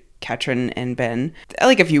interviewed Katrin and Ben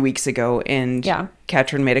like a few weeks ago, and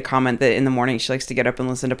Katrin made a comment that in the morning she likes to get up and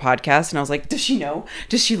listen to podcasts, and I was like, does she know?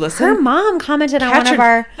 Does she listen? Her mom commented on one of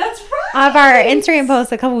our Instagram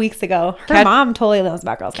posts a couple weeks ago. Her mom totally knows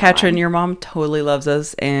about Girls Gone Wild. Katrin, your mom totally loves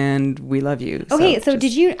us, and we love you. Okay, so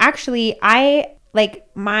did you actually? My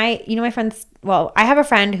friends. Well, I have a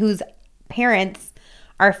friend whose parents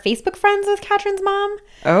are Facebook friends with Katrin's mom.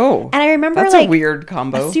 Oh, and I remember that's a weird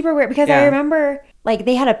combo. Super weird because I remember like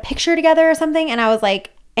they had a picture together or something, and I was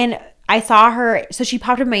like, and I saw her, so she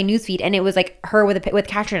popped up in my newsfeed, and it was like her with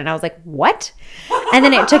Katrin, and I was like, what? And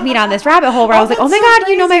then it took me down this rabbit hole where I was like, oh my God,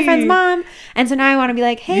 crazy. You know my friend's mom, and so now I want to be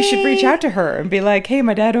like, hey, you should reach out to her and be like, hey,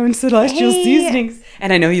 my dad owns Celestial Seasonings,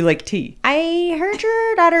 and I know you like tea. I heard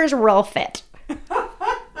your daughter's real fit.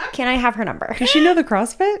 Can I have her number? Does she know the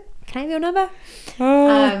CrossFit? Can I have your number?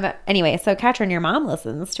 Anyway, so Katrin, your mom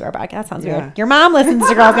listens to our podcast. That sounds weird. Your mom listens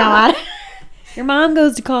to Girls Gone Wild. Your mom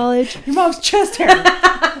goes to college. Your mom's chest hair.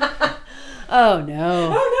 Oh no.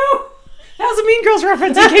 That was a Mean Girls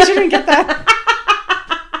reference in case you didn't get that.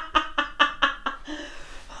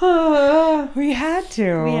 We had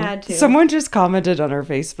to. Someone just commented on our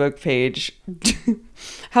Facebook page.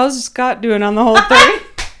 How's Scott doing on the Whole30?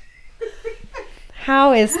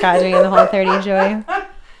 How is Scott doing on the Whole30, Joey?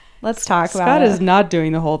 Let's talk about it. Scott is not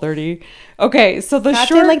doing the Whole30. Okay, so Scott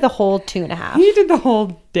did like the whole 2.5. He did the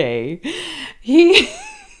whole day.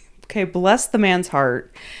 Okay, bless the man's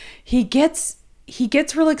heart. He gets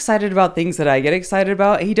real excited about things that I get excited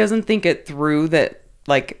about. He doesn't think it through that,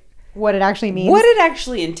 like, what it actually means. What it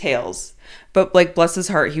actually entails. But, like, bless his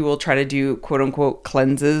heart, he will try to do, quote unquote,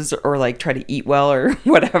 cleanses or, like, try to eat well or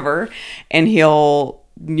whatever. And he'll,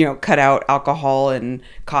 cut out alcohol and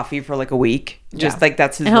coffee for, like, a week. Just like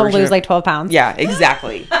that's his version. And he'll lose, like, 12 pounds. Yeah,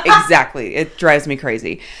 exactly. Exactly. It drives me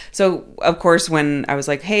crazy. So, of course, when I was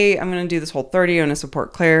like, hey, I'm going to do this Whole30, I'm going to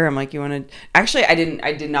support Claire. I'm like, you want to... Actually, I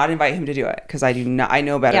did not invite him to do it because I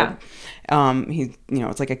know better. Yeah.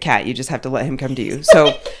 It's like a cat. You just have to let him come to you.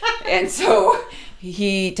 So, so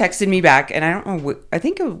he texted me back, and I don't know, I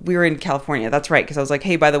think we were in California. That's right, because I was like,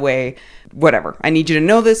 hey, by the way, whatever. I need you to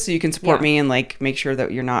know this so you can support me and, like, make sure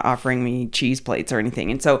that you're not offering me cheese plates or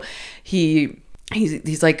anything. And so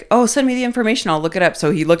he's like, oh, send me the information. I'll look it up.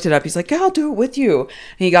 So he looked it up. He's like, yeah, I'll do it with you. And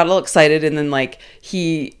he got a little excited, and then, like,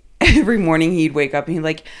 every morning he'd wake up and he'd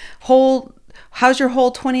like, how's your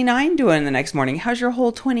Whole29 doing the next morning? How's your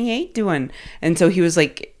Whole28 doing? And so he was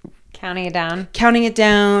like... Counting it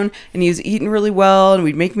down, and he was eating really well, and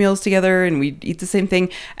we'd make meals together, and we'd eat the same thing.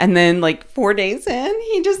 And then, like, 4 days in,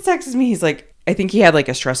 he just texts me. He's like, I think he had, like,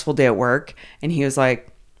 a stressful day at work, and he was like,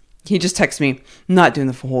 he just texted me, I'm not doing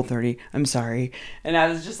the Whole30. I'm sorry. And I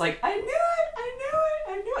was just like, I knew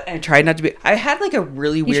it. And I tried not to be. I had, like, a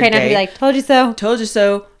really weird day. You tried not to be like, told you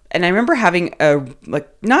so. And I remember having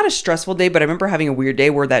not a stressful day, but I remember having a weird day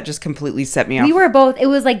where that just completely set me off. We were both, it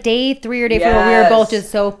was like day 3 or day 4 where we were both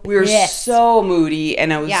just so pissed. We were so moody,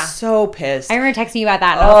 and I was so pissed. I remember texting you about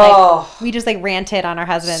that, and I was like, we just like ranted on our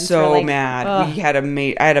husbands. So like, mad. I had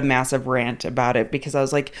a massive rant about it because I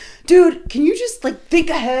was like, dude, can you just like think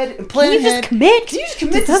ahead and plan ahead? Can you just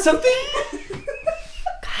commit to something?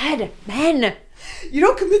 God, men. You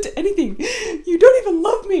don't commit to anything. You don't even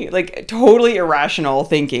love me. Like, totally irrational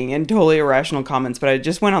thinking and totally irrational comments. But I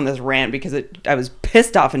just went on this rant because I was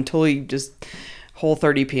pissed off and totally just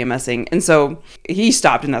Whole30 PMSing. And so he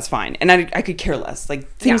stopped, and that's fine. And I could care less. Like,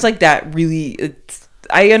 things like that really...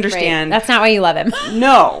 I understand. Right. That's not why you love him.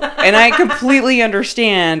 No. And I completely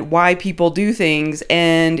understand why people do things.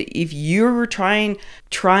 And if you're trying,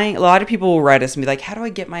 a lot of people will write us and be like, how do I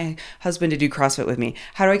get my husband to do CrossFit with me?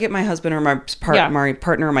 How do I get my husband or my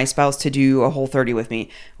partner or my spouse to do a Whole30 with me?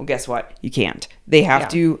 Well, guess what? You can't. They have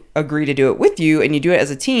to agree to do it with you, and you do it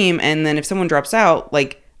as a team. And then if someone drops out,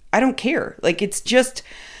 like, I don't care. Like, it's just...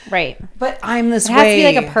 Right. But I'm this way. It has to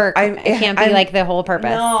be like a perk. It can't be like the whole purpose.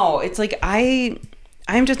 No. It's like, I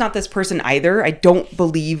I'm just not this person either. I don't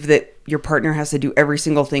believe that your partner has to do every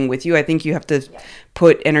single thing with you. I think you have to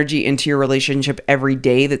put energy into your relationship every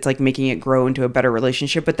day that's like making it grow into a better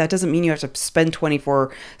relationship. But that doesn't mean you have to spend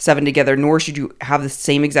 24/7 together, nor should you have the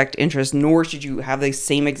same exact interest, nor should you have the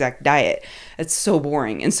same exact diet. It's so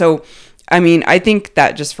boring. And so, I mean, I think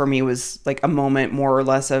that just for me was like a moment more or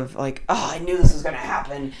less of like, oh, I knew this was going to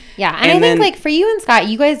happen. Yeah. And I think like for you and Scott,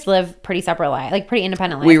 you guys live pretty separate lives, like pretty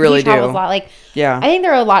independent lives. We really do. A lot. Like, yeah. I think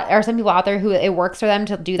there are some people out there who it works for them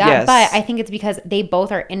to do that. Yes. But I think it's because they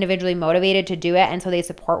both are individually motivated to do it. And so they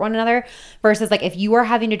support one another versus like if you are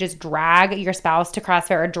having to just drag your spouse to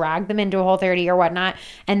CrossFit or drag them into a Whole30 or whatnot,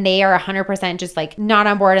 and they are 100% just like not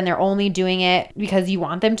on board and they're only doing it because you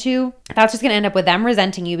want them to, that's just going to end up with them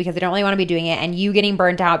resenting you because they don't really want to be doing it and you getting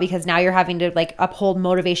burnt out because now you're having to like uphold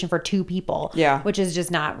motivation for two people. Yeah. Which is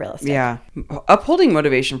just not realistic. Yeah. Upholding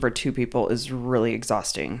motivation for two people is really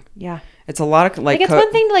exhausting. Yeah. It's a lot of like it's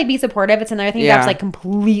one thing to like be supportive. It's another thing to have to like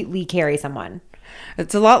completely carry someone.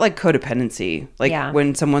 It's a lot like codependency. Like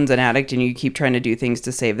when someone's an addict and you keep trying to do things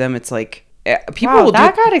to save them, it's like people will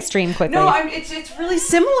that got extreme quickly. No, it's really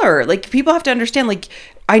similar. Like people have to understand. Like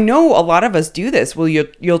I know a lot of us do this. Well,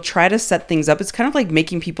 you'll try to set things up. It's kind of like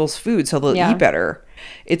making people's food so they'll eat better.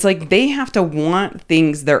 It's like they have to want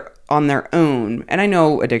things they're on their own. And I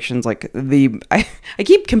know addictions like I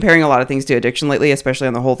keep comparing a lot of things to addiction lately, especially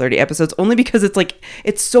on the Whole30 episodes, only because it's like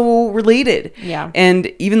it's so related. Yeah.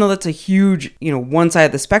 And even though that's a huge, one side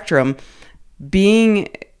of the spectrum,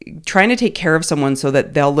 trying to take care of someone so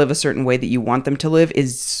that they'll live a certain way that you want them to live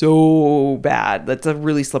is so bad. That's a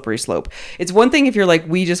really slippery slope. It's one thing if you're like,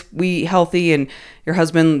 we healthy and your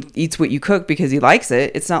husband eats what you cook because he likes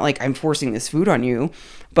it. It's not like I'm forcing this food on you,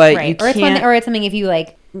 but you can't. Or it's something if you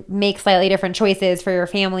like make slightly different choices for your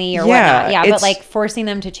family or whatnot. Yeah, but like forcing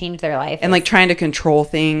them to change their life. And like trying to control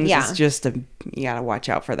things is just you gotta watch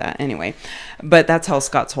out for that. Anyway, but that's how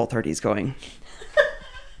Scott's Whole30 is going.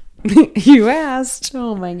 You asked.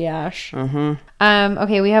 Oh my gosh.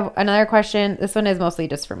 Okay, we have another question. This one is mostly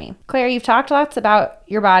just for me. Claire, you've talked lots about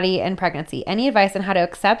your body and pregnancy. Any advice on how to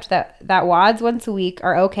accept that WODs once a week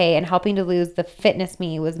are okay and helping to lose the fitness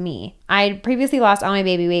me was me? I previously lost all my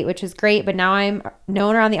baby weight, which is great, but now I'm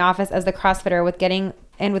known around the office as the CrossFitter with getting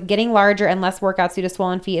larger and less workouts due to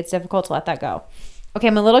swollen feet. It's difficult to let that go. Okay,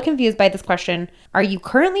 I'm a little confused by this question. Are you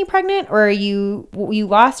currently pregnant or you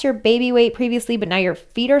lost your baby weight previously, but now your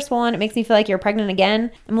feet are swollen? It makes me feel like you're pregnant again.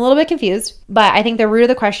 I'm a little bit confused, but I think the root of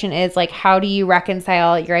the question is like, how do you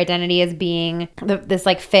reconcile your identity as being this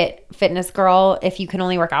like fitness girl if you can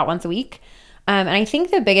only work out once a week? And I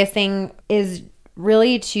think the biggest thing is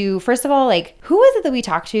really to, first of all, like, who was it that we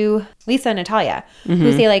talked to? Lisa and Natalia,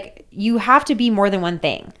 who say like, you have to be more than one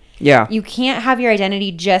thing. Yeah. You can't have your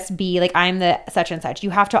identity just be like, I'm the such and such.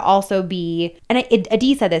 You have to also be, and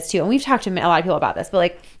Adi said this too, and we've talked to a lot of people about this, but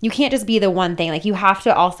like, you can't just be the one thing. Like, you have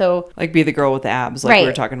to also like be the girl with the abs, like we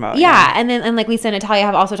were talking about. Yeah. And like Lisa and Natalia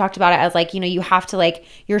have also talked about it as like, you have to like,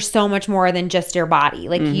 you're so much more than just your body.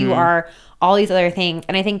 Like you are all these other things.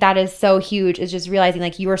 And I think that is so huge, is just realizing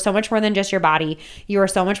like you are so much more than just your body. You are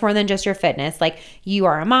so much more than just your fitness. Like you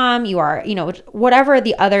are a mom, you are, whatever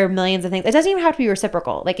the other millions of things. It doesn't even have to be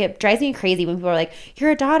reciprocal. Like it drives me crazy when people are like, you're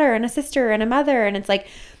a daughter and a sister and a mother. And it's like,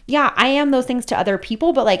 yeah, I am those things to other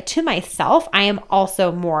people, but like to myself, I am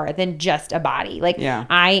also more than just a body. Like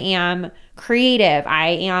I am creative. I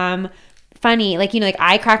am funny, like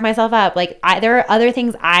I crack myself up, like there are other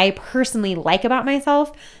things I personally like about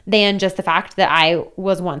myself than just the fact that I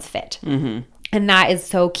was once fit. And that is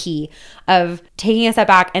so key, of taking a step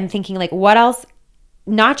back and thinking like, what else,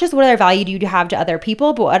 not just what other value do you have to other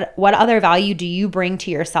people, but what other value do you bring to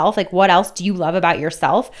yourself? Like what else do you love about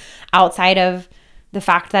yourself outside of the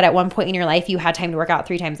fact that at one point in your life you had time to work out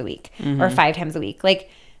 3 times a week or 5 times a week? Like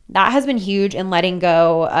that has been huge in letting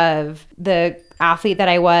go of the athlete that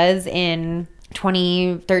I was in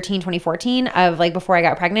 2013, 2014, of like before I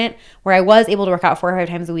got pregnant, where I was able to work out 4 or 5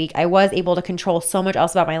 times a week. I was able to control so much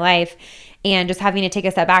else about my life, and just having to take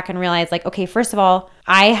a step back and realize like, okay, first of all,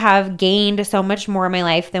 I have gained so much more in my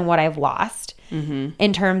life than what I've lost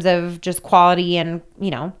in terms of just quality and,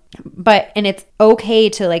 and it's okay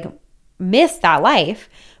to like miss that life,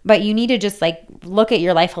 but you need to just like look at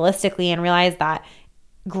your life holistically and realize that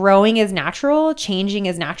growing is natural, changing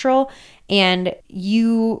is natural, and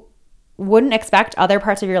you wouldn't expect other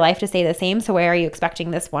parts of your life to stay the same. So why are you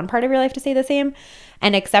expecting this one part of your life to stay the same?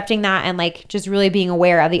 And accepting that, and like just really being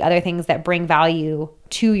aware of the other things that bring value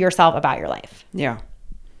to yourself about your life. Yeah.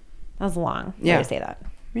 That was long way to say that.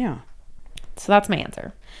 Yeah. So that's my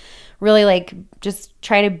answer. really like just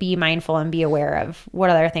try to be mindful and be aware of what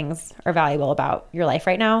other things are valuable about your life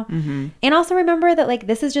right now. And also remember that like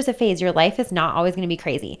this is just a phase. Your life is not always going to be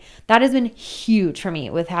crazy. That has been huge for me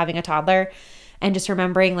with having a toddler. And just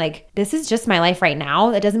remembering like, this is just my life right now.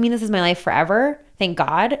 That doesn't mean this is my life forever. Thank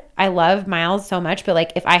God. I love Miles so much. But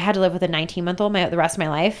like, if I had to live with a 19-month-old the rest of my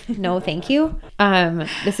life, no, thank you.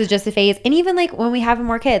 This is just a phase. And even like when we have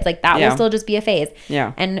more kids, like that will still just be a phase.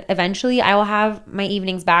 Yeah. And eventually I will have my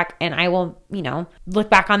evenings back and I will, look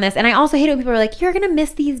back on this. And I also hate it when people are like, you're going to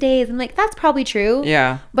miss these days. I'm like, that's probably true.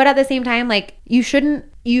 Yeah. But at the same time, like you shouldn't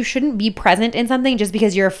be present in something just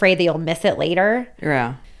because you're afraid that you'll miss it later.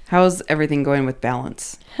 Yeah. How's everything going with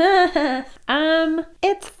balance?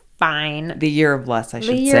 It's fine. The year of less, I should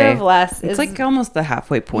say. The year of less. It's like almost the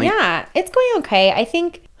halfway point. Yeah, it's going okay. I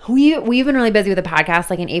think we've been really busy with the podcast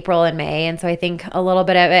like in April and May. And so I think a little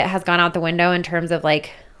bit of it has gone out the window in terms of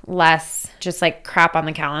like less just like crap on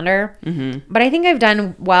the calendar. But I think I've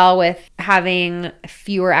done well with having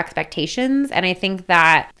fewer expectations. And I think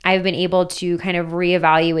that I've been able to kind of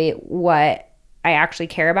reevaluate what I actually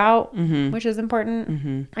care about, which is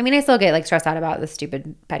important. I mean, I still get like stressed out about the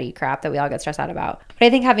stupid petty crap that we all get stressed out about. But I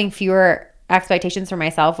think having fewer expectations for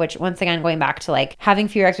myself, which once again, going back to like having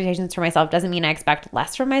fewer expectations for myself doesn't mean I expect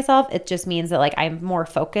less from myself. It just means that like I'm more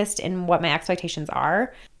focused in what my expectations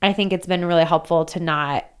are. I think it's been really helpful to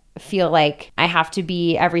not feel like I have to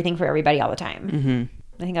be everything for everybody all the time.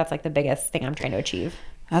 I think that's like the biggest thing I'm trying to achieve.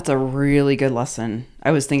 That's a really good lesson.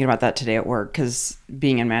 I was thinking about that today at work because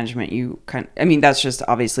being in management, that's just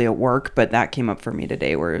obviously at work, but that came up for me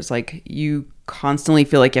today where it was like you constantly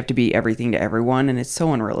feel like you have to be everything to everyone and it's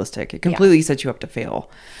so unrealistic. It completely sets you up to fail.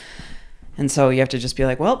 And so you have to just be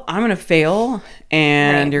like, well, I'm going to fail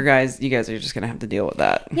and you guys are just going to have to deal with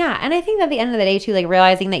that. Yeah. And I think that at the end of the day too, like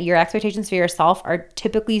realizing that your expectations for yourself are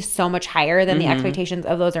typically so much higher than the expectations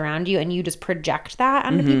of those around you. And you just project that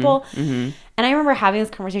onto people. And I remember having this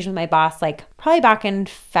conversation with my boss, like probably back in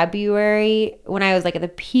February when I was like at the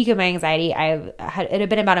peak of my anxiety. It had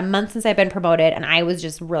been about a month since I'd been promoted and I was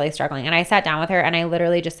just really struggling. And I sat down with her and I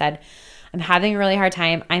literally just said, I'm having a really hard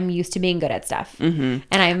time. I'm used to being good at stuff. And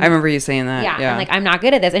I remember you saying that. Yeah. And like, I'm not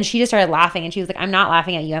good at this. And she just started laughing and she was like, I'm not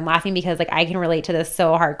laughing at you. I'm laughing because like, I can relate to this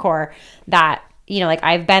so hardcore that, like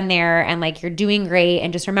I've been there and like, you're doing great.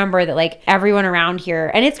 And just remember that like everyone around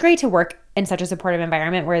here, and it's great to work in such a supportive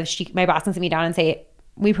environment where my boss can sit me down and say,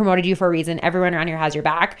 we promoted you for a reason. Everyone around here has your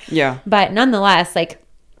back. Yeah. But nonetheless, like,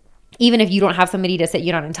 even if you don't have somebody to sit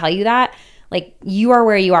you down and tell you that, like you are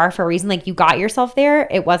where you are for a reason. Like you got yourself there.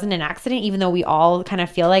 It wasn't an accident, even though we all kind of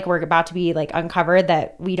feel like we're about to be like uncovered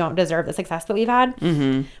that we don't deserve the success that we've had.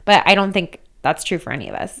 But I don't think that's true for any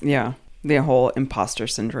of us. Yeah. The whole imposter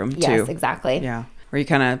syndrome too. Yes, exactly. Yeah. Where you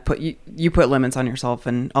kind of put limits on yourself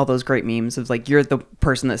and all those great memes of like, you're the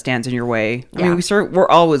person that stands in your way. I mean, we're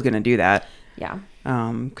always going to do that. Yeah.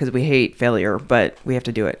 Because we hate failure, but we have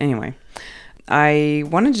to do it anyway. I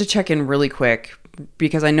wanted to check in really quick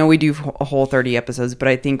because I know we do a whole 30 episodes, but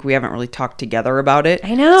I think we haven't really talked together about it.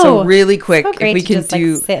 I know. So really quick, so if we can just,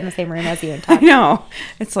 do like, sit in the same room as you and talk. I know.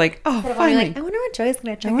 It's like, oh, finally. Like, I wonder what Joy's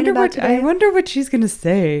going to check in about I today. wonder what she's going to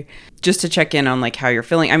say. Just to check in on like how you're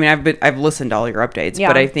feeling. I mean, I've listened to all your updates,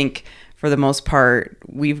 but I think for the most part,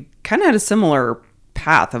 we've kind of had a similar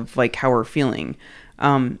path of like how we're feeling.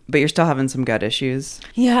 But you're still having some gut issues.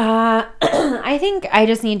 Yeah. I think I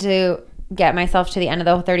just need to get myself to the end of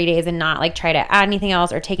the 30 days and not like try to add anything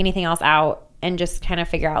else or take anything else out and just kind of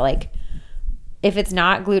figure out like if it's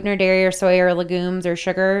not gluten or dairy or soy or legumes or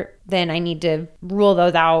sugar, then I need to rule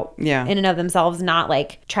those out in and of themselves, not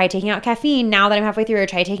like try taking out caffeine now that I'm halfway through or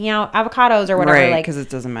try taking out avocados or whatever. Right, like, because it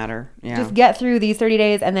doesn't matter. Yeah. Just get through these 30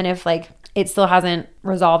 days and then if like it still hasn't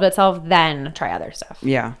resolved itself, then try other stuff.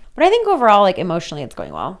 Yeah. But I think overall, like emotionally, it's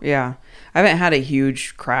going well. Yeah. I haven't had a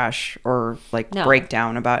huge crash or like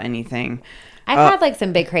breakdown about anything. I've had like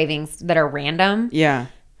some big cravings that are random. Yeah.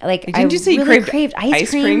 Like didn't you say really you craved ice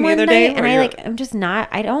cream the other day? And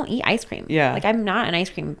I don't eat ice cream. Yeah. Like I'm not an ice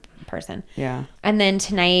cream person. Yeah. And then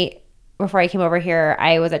tonight, before I came over here,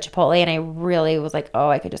 I was at Chipotle and I really was like, oh,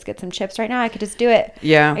 I could just get some chips right now. I could just do it.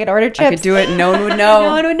 Yeah. I could order chips. I could do it. No one would know.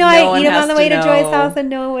 No one would know. I eat them on the way to Joy's house and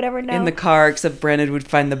no one would ever know. In the car, except Brennan would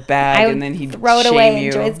find the bag and then he'd throw it away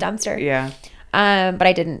in Joy's dumpster. Yeah. But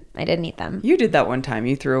I didn't eat them. You did that one time.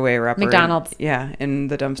 You threw away a wrapper. McDonald's. In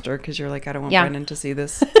the dumpster because you're like, I don't want Brennan to see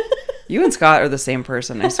this. You and Scott are the same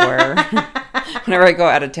person, I swear. Whenever I go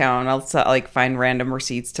out of town, I'll like find random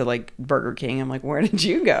receipts to like Burger King. I'm like, where did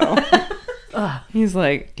you go? Ugh. He's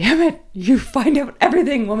like, damn it, you find out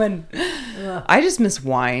everything, woman. Ugh. I just miss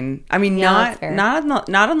wine. I mean, Yeah,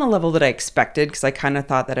 not on the level that I expected, because I kind of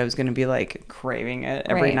thought that I was going to be like craving it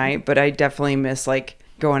every Right. night, but I definitely miss like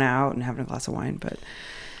going out and having a glass of wine. But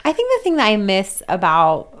I think the thing that I miss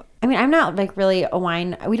about, I mean, I'm not like really a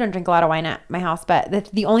wine, we don't drink a lot of wine at my house, but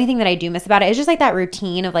the only thing that I do miss about it is just like that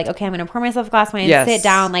routine of like, okay, I'm going to pour myself a glass of wine, Yes. sit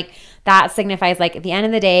down. Like that signifies like at the end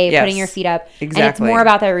of the day, Yes. putting your feet up. Exactly. And it's more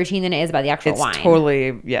about that routine than it is about the actual wine.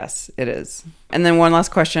 Totally, yes, it is. And then one last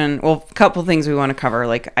question. Well, a couple things we want to cover,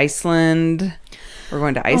 like Iceland. We're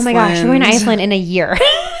going to Iceland. Oh my gosh, we're going to Iceland in a year.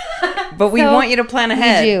 But we So, want you to plan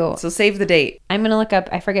ahead. we do. So save the date. I'm going to look up,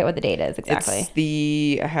 I forget what the date is exactly.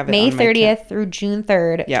 It's I have it May on my 30th through June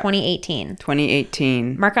 3rd, Yeah. 2018.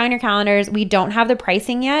 2018. Mark on your calendars. We don't have the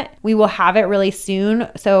pricing yet. We will have it really soon.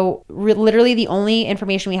 So literally the only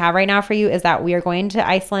information we have right now for you is that we are going to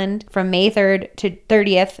Iceland from May 3rd to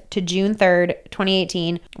 30th to June 3rd,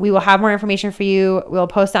 2018. We will have more information for you. We'll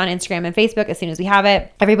post on Instagram and Facebook as soon as we have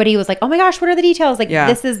it. Everybody was like, oh my gosh, what are the details? Like, Yeah.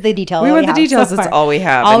 this is the detail. We that want the have details. so That's far. all we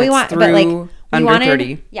have. All and we it's want, through but like, we under wanted,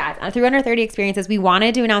 30. Yeah, through under 30 experiences. We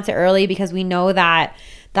wanted to announce it early because we know that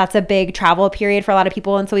that's a big travel period for a lot of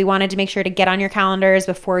people. And so we wanted to make sure to get on your calendars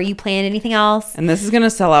before you plan anything else. And this is going to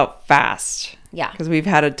sell out fast. Yeah. Because we've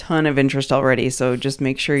had a ton of interest already. So just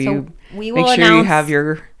make sure we will you announce have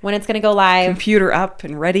your when it's going to go live. computer up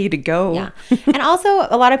and ready to go. Yeah. And also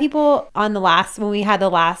a lot of people on when we went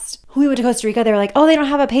to Costa Rica, they were like, oh, they don't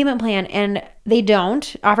have a payment plan. And they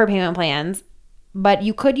don't offer payment plans, but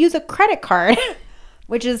you could use a credit card,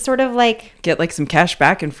 which is sort of like Get like some cash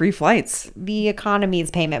back and free flights. the economy's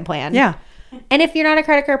payment plan. Yeah. And if you're not a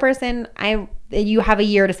credit card person, you have a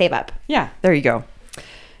year to save up. Yeah. There you go.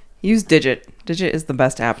 Use Digit. Digit is the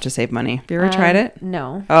best app to save money. Have you ever tried it?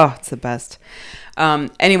 No. Oh, it's the best.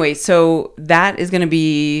 Anyway, so that is going to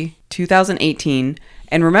be 2018.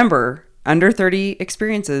 And remember, under 30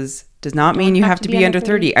 experiences does not mean you have to be under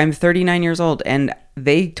 30. I'm 39 years old, and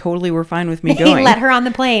they totally were fine with me going. They let her on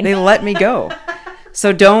the plane. They let me go.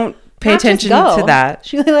 So don't pay Not just attention go. to that.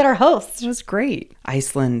 She only let her host. It was great.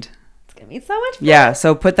 Iceland. It's going to be so much fun. Yeah,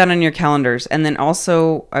 so put that on your calendars. And then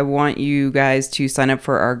also, I want you guys to sign up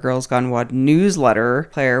for our Girls Gone WOD newsletter.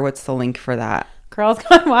 Claire, what's the link for that? Girls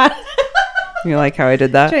Gone WOD. You like how I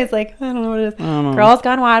did that? Joy's like, I don't know what it is. I don't know.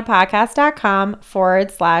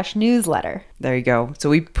 girlsgonewodpodcast.com/newsletter. There you go. So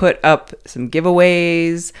we put up some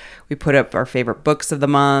giveaways. We put up our favorite books of the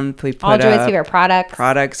month. We put All Joy's up favorite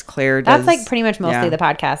products. Claire does. That's like pretty much mostly the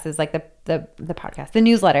podcast is like the podcast. The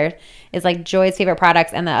newsletter is like Joy's favorite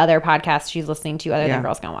products and the other podcasts she's listening to other than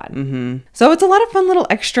Girls Gone WOD. Mm-hmm. So it's a lot of fun little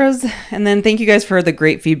extras. And then thank you guys for the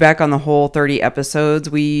great feedback on the whole 30 episodes.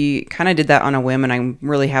 We kind of did that on a whim, and I'm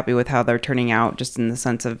really happy with how they're turning out, just in the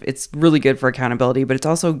sense of it's really good for accountability, but it's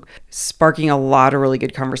also sparking a lot of really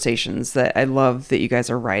good conversations that I love that you guys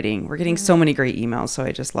are writing. We're getting so many great emails, so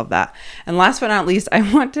I just love that. And last but not least, I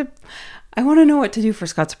want to know what to do for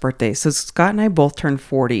Scott's birthday. So Scott and I both turned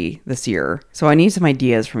 40 this year. So I need some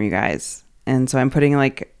ideas from you guys. And so I'm putting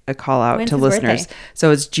like a call out When's to his listeners. birthday?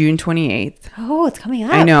 So it's June 28th. Oh, it's coming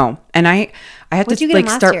up. I know. And I have What'd you to get him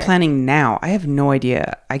like last start year? planning now. I have no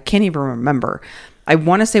idea. I can't even remember. I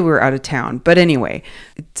want to say we were out of town. But anyway,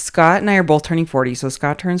 Scott and I are both turning 40. So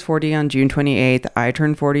Scott turns 40 on June 28th. I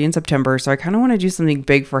turn 40 in September. So I kind of want to do something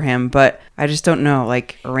big for him. But I just don't know.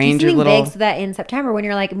 Like arrange a Something little... big so that in September when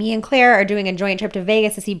you're like me and Claire are doing a joint trip to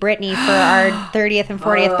Vegas to see Brittany for our 30th and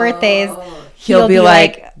 40th birthdays. He'll be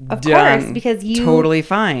like, of done. course, because you Totally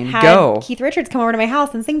fine. had Go. Keith Richards come over to my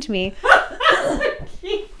house and sing to me.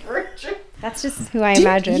 That's just who I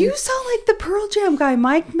imagine. You saw like the Pearl Jam guy,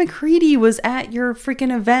 Mike McCready, was at your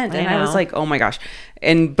freaking event, and I was know. like, "Oh my gosh!"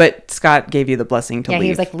 But Scott gave you the blessing to leave. He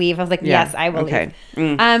was like, leave. I was like, Yeah. yes, I will Okay.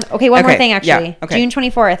 leave. Okay, one more Okay. thing, actually. Yeah. Okay. June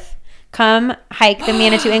 24th. Come hike the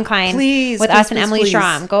Manitou Incline Please, with please, us and please, Emily please.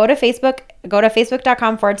 Schramm. Go to Facebook. Go to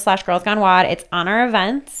facebook.com/Girls Gone WOD. It's on our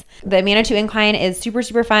events. The Manitou Incline is super,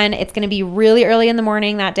 super fun. It's going to be really early in the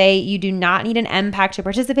morning that day. You do not need an M pack to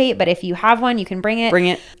participate, but if you have one, you can bring it. Bring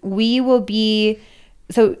it. We will be...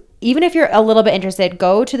 So even if you're a little bit interested,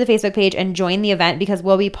 go to the Facebook page and join the event because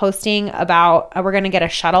we'll be posting about, we're going to get a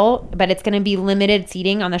shuttle, but it's going to be limited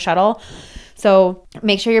seating on the shuttle. So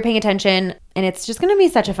make sure you're paying attention, and it's just going to be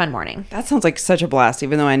such a fun morning. That sounds like such a blast,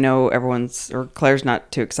 even though I know Claire's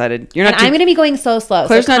not too excited. You're not. And I'm going to be going so slow.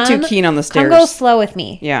 Claire's not too keen on the stairs. Come go slow with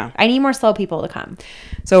me. Yeah. I need more slow people to come.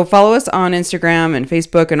 So follow us on Instagram and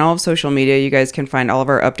Facebook and all of social media. You guys can find all of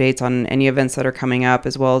our updates on any events that are coming up,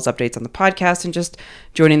 as well as updates on the podcast and just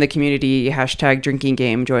joining the community.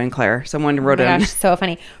 #DrinkingGame. Joy and Claire. Someone wrote Oh my in. gosh, so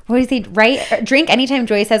funny. What do you say? Drink anytime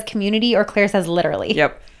Joy says community or Claire says literally.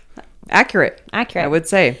 Yep. accurate. I would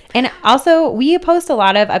say. And also, we post a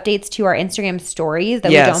lot of updates to our Instagram stories that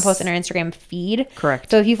we don't post in our Instagram feed. Correct.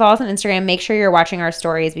 So if you follow us on Instagram, make sure you're watching our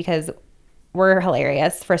stories because we're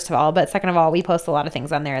hilarious, first of all. But second of all, we post a lot of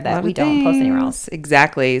things on there that we don't post anywhere else.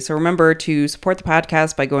 Exactly. So remember to support the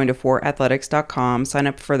podcast by going to forathletics.com, sign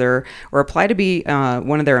up for their, or apply to be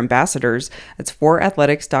one of their ambassadors. That's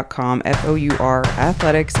forathletics.com, FOUR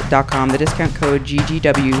athletics.com. The discount code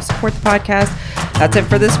GGW. Support the podcast. That's it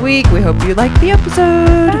for this week. We hope you liked the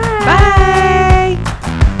episode. Bye.